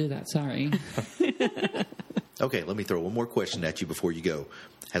 I don't do that. Sorry. Okay, let me throw one more question at you before you go.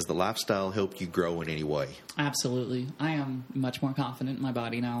 Has the lifestyle helped you grow in any way? Absolutely. I am much more confident in my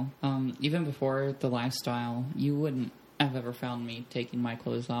body now. Even before the lifestyle, you wouldn't have ever found me taking my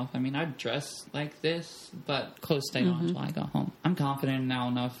clothes off. I mean, I'd dress like this, but clothes stay on until I got home. I'm confident now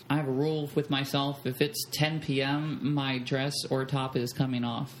enough. I have a rule with myself. If it's 10 p.m., my dress or top is coming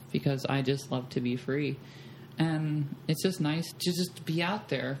off because I just love to be free. And it's just nice to just be out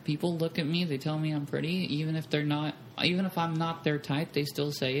there. People look at me, they tell me I'm pretty, even if I'm not their type, they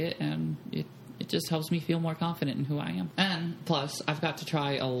still say it, and it just helps me feel more confident in who I am. And plus, I've got to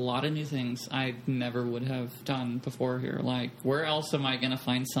try a lot of new things I never would have done before here. Like, where else am I going to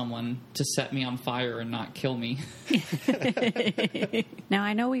find someone to set me on fire and not kill me? Now,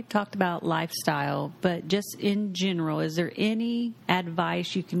 I know we've talked about lifestyle, but just in general, is there any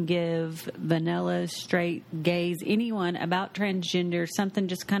advice you can give vanilla, straight, gays, anyone about transgender, something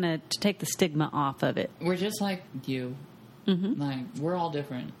just kind of to take the stigma off of it? We're just like you. Mm-hmm. Like, we're all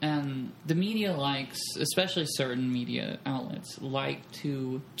different. And the media likes, especially certain media outlets, like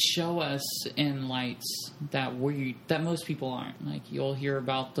to show us in lights that most people aren't. Like, you'll hear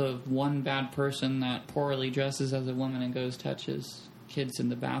about the one bad person that poorly dresses as a woman and goes touches kids in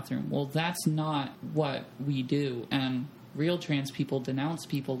the bathroom. Well, that's not what we do. And real trans people denounce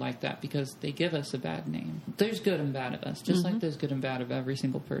people like that because they give us a bad name. There's good and bad of us, just like there's good and bad of every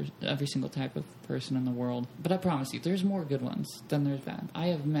single type of person in the world. But I promise you, there's more good ones than there's bad. I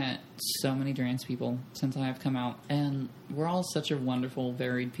have met so many trans people since I have come out, and we're all such a wonderful,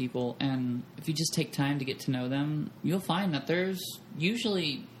 varied people. And if you just take time to get to know them, you'll find that there's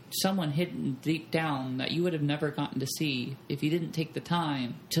usually someone hidden deep down that you would have never gotten to see if you didn't take the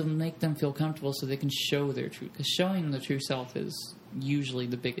time to make them feel comfortable so they can show their truth. Because showing the true self is usually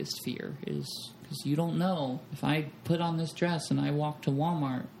the biggest fear, is because you don't know, if I put on this dress and I walk to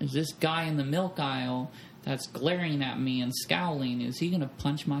Walmart, is this guy in the milk aisle that's glaring at me and scowling, is he going to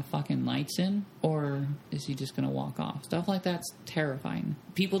punch my fucking lights in? Or is he just going to walk off? Stuff like that's terrifying.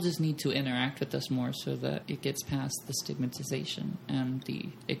 People just need to interact with us more so that it gets past the stigmatization and the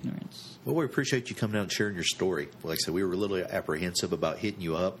ignorance. Well, we appreciate you coming out and sharing your story. Like I said, we were a little apprehensive about hitting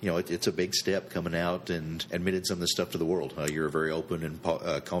you up. You know, it's a big step coming out and admitting some of this stuff to the world. You're a very open and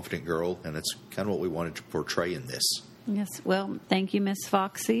confident girl, and that's kind of what we wanted to portray in this. Yes. Well, thank you, Miss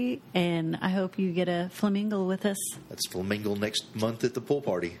Foxy, and I hope you get a flamingo with us. That's Flamingo next month at the pool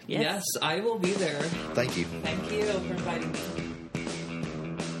party. Yes, I will be there. Thank you. Thank you for inviting me.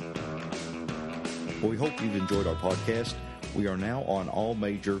 Well, we hope you've enjoyed our podcast. We are now on all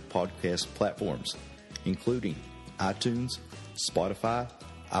major podcast platforms, including iTunes, Spotify,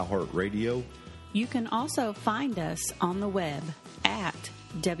 iHeartRadio. You can also find us on the web at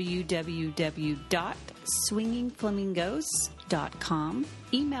www.swingingflamingos.com.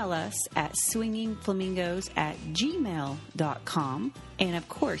 Email us at swingingflamingos@gmail.com. And of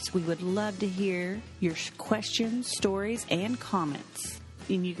course, we would love to hear your questions, stories, and comments.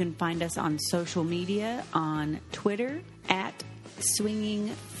 And you can find us on social media on Twitter at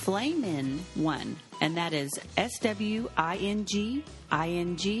SwingingFlamin1, and that is SwingingFlamin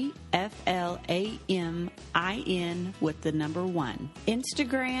with the number 1.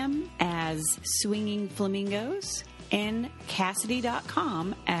 Instagram as Swinging Flamingos, and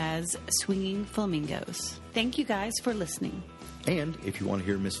Cassidy.com as Swinging Flamingos. Thank you guys for listening. And if you want to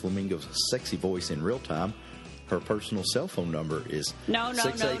hear Miss Flamingo's sexy voice in real time, her personal cell phone number is No.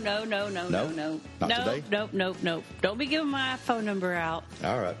 Not today? Nope. Don't be giving my phone number out.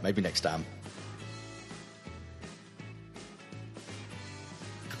 All right, maybe next time.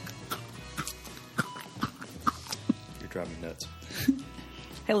 You're driving me nuts.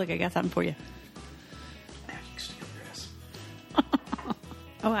 Hey, look, I got something for you. Now you can steal your ass.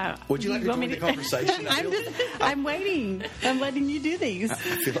 Oh, wow. Would you like to want join me the conversation? I'm waiting. I'm letting you do these. I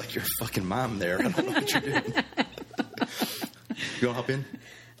feel like you're a fucking mime there. I don't know what you're doing. You want to hop in?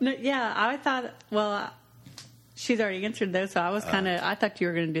 No, yeah, I thought, she's already answered those, so I was I thought you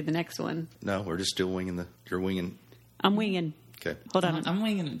were going to do the next one. No, we're just still winging you're winging. I'm winging. Okay. Hold on. I'm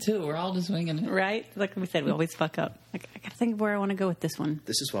winging it too. We're all just winging it. Right? Like we said, we always fuck up. I got to think of where I want to go with this one.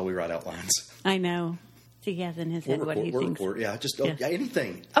 This is why we write outlines. I know. So he has in his head what he thinks. Yeah, just Yeah.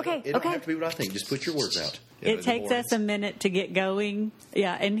 Anything. Okay, It don't okay. have to be what I think. Just put your words out. It takes us a minute to get going.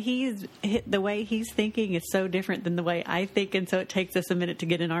 Yeah, and the way he's thinking is so different than the way I think, and so it takes us a minute to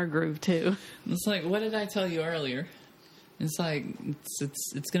get in our groove, too. It's like, what did I tell you earlier? It's like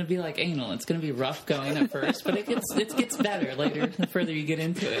it's going to be like anal. It's going to be rough going at first, but it gets better later the further you get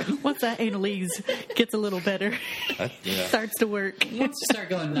into it. Once that analese gets a little better, Yeah. starts to work. Once you start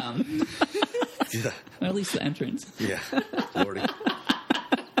going numb, Yeah. or at least the entrance. Yeah. Lordy.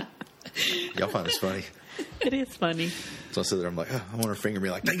 Y'all find this funny. It is funny. So I sit there, I'm like, I want her to finger me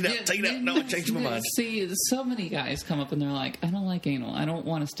like, take it out. No, I changed my mind. See, so many guys come up and they're like, I don't like anal. I don't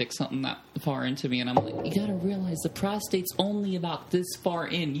want to stick something that far into me. And I'm like, you got to realize the prostate's only about this far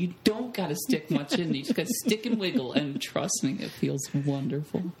in. You don't got to stick much in. You just got to stick and wiggle. And trust me, it feels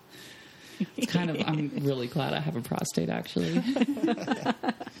wonderful. It's I'm really glad I have a prostate, actually.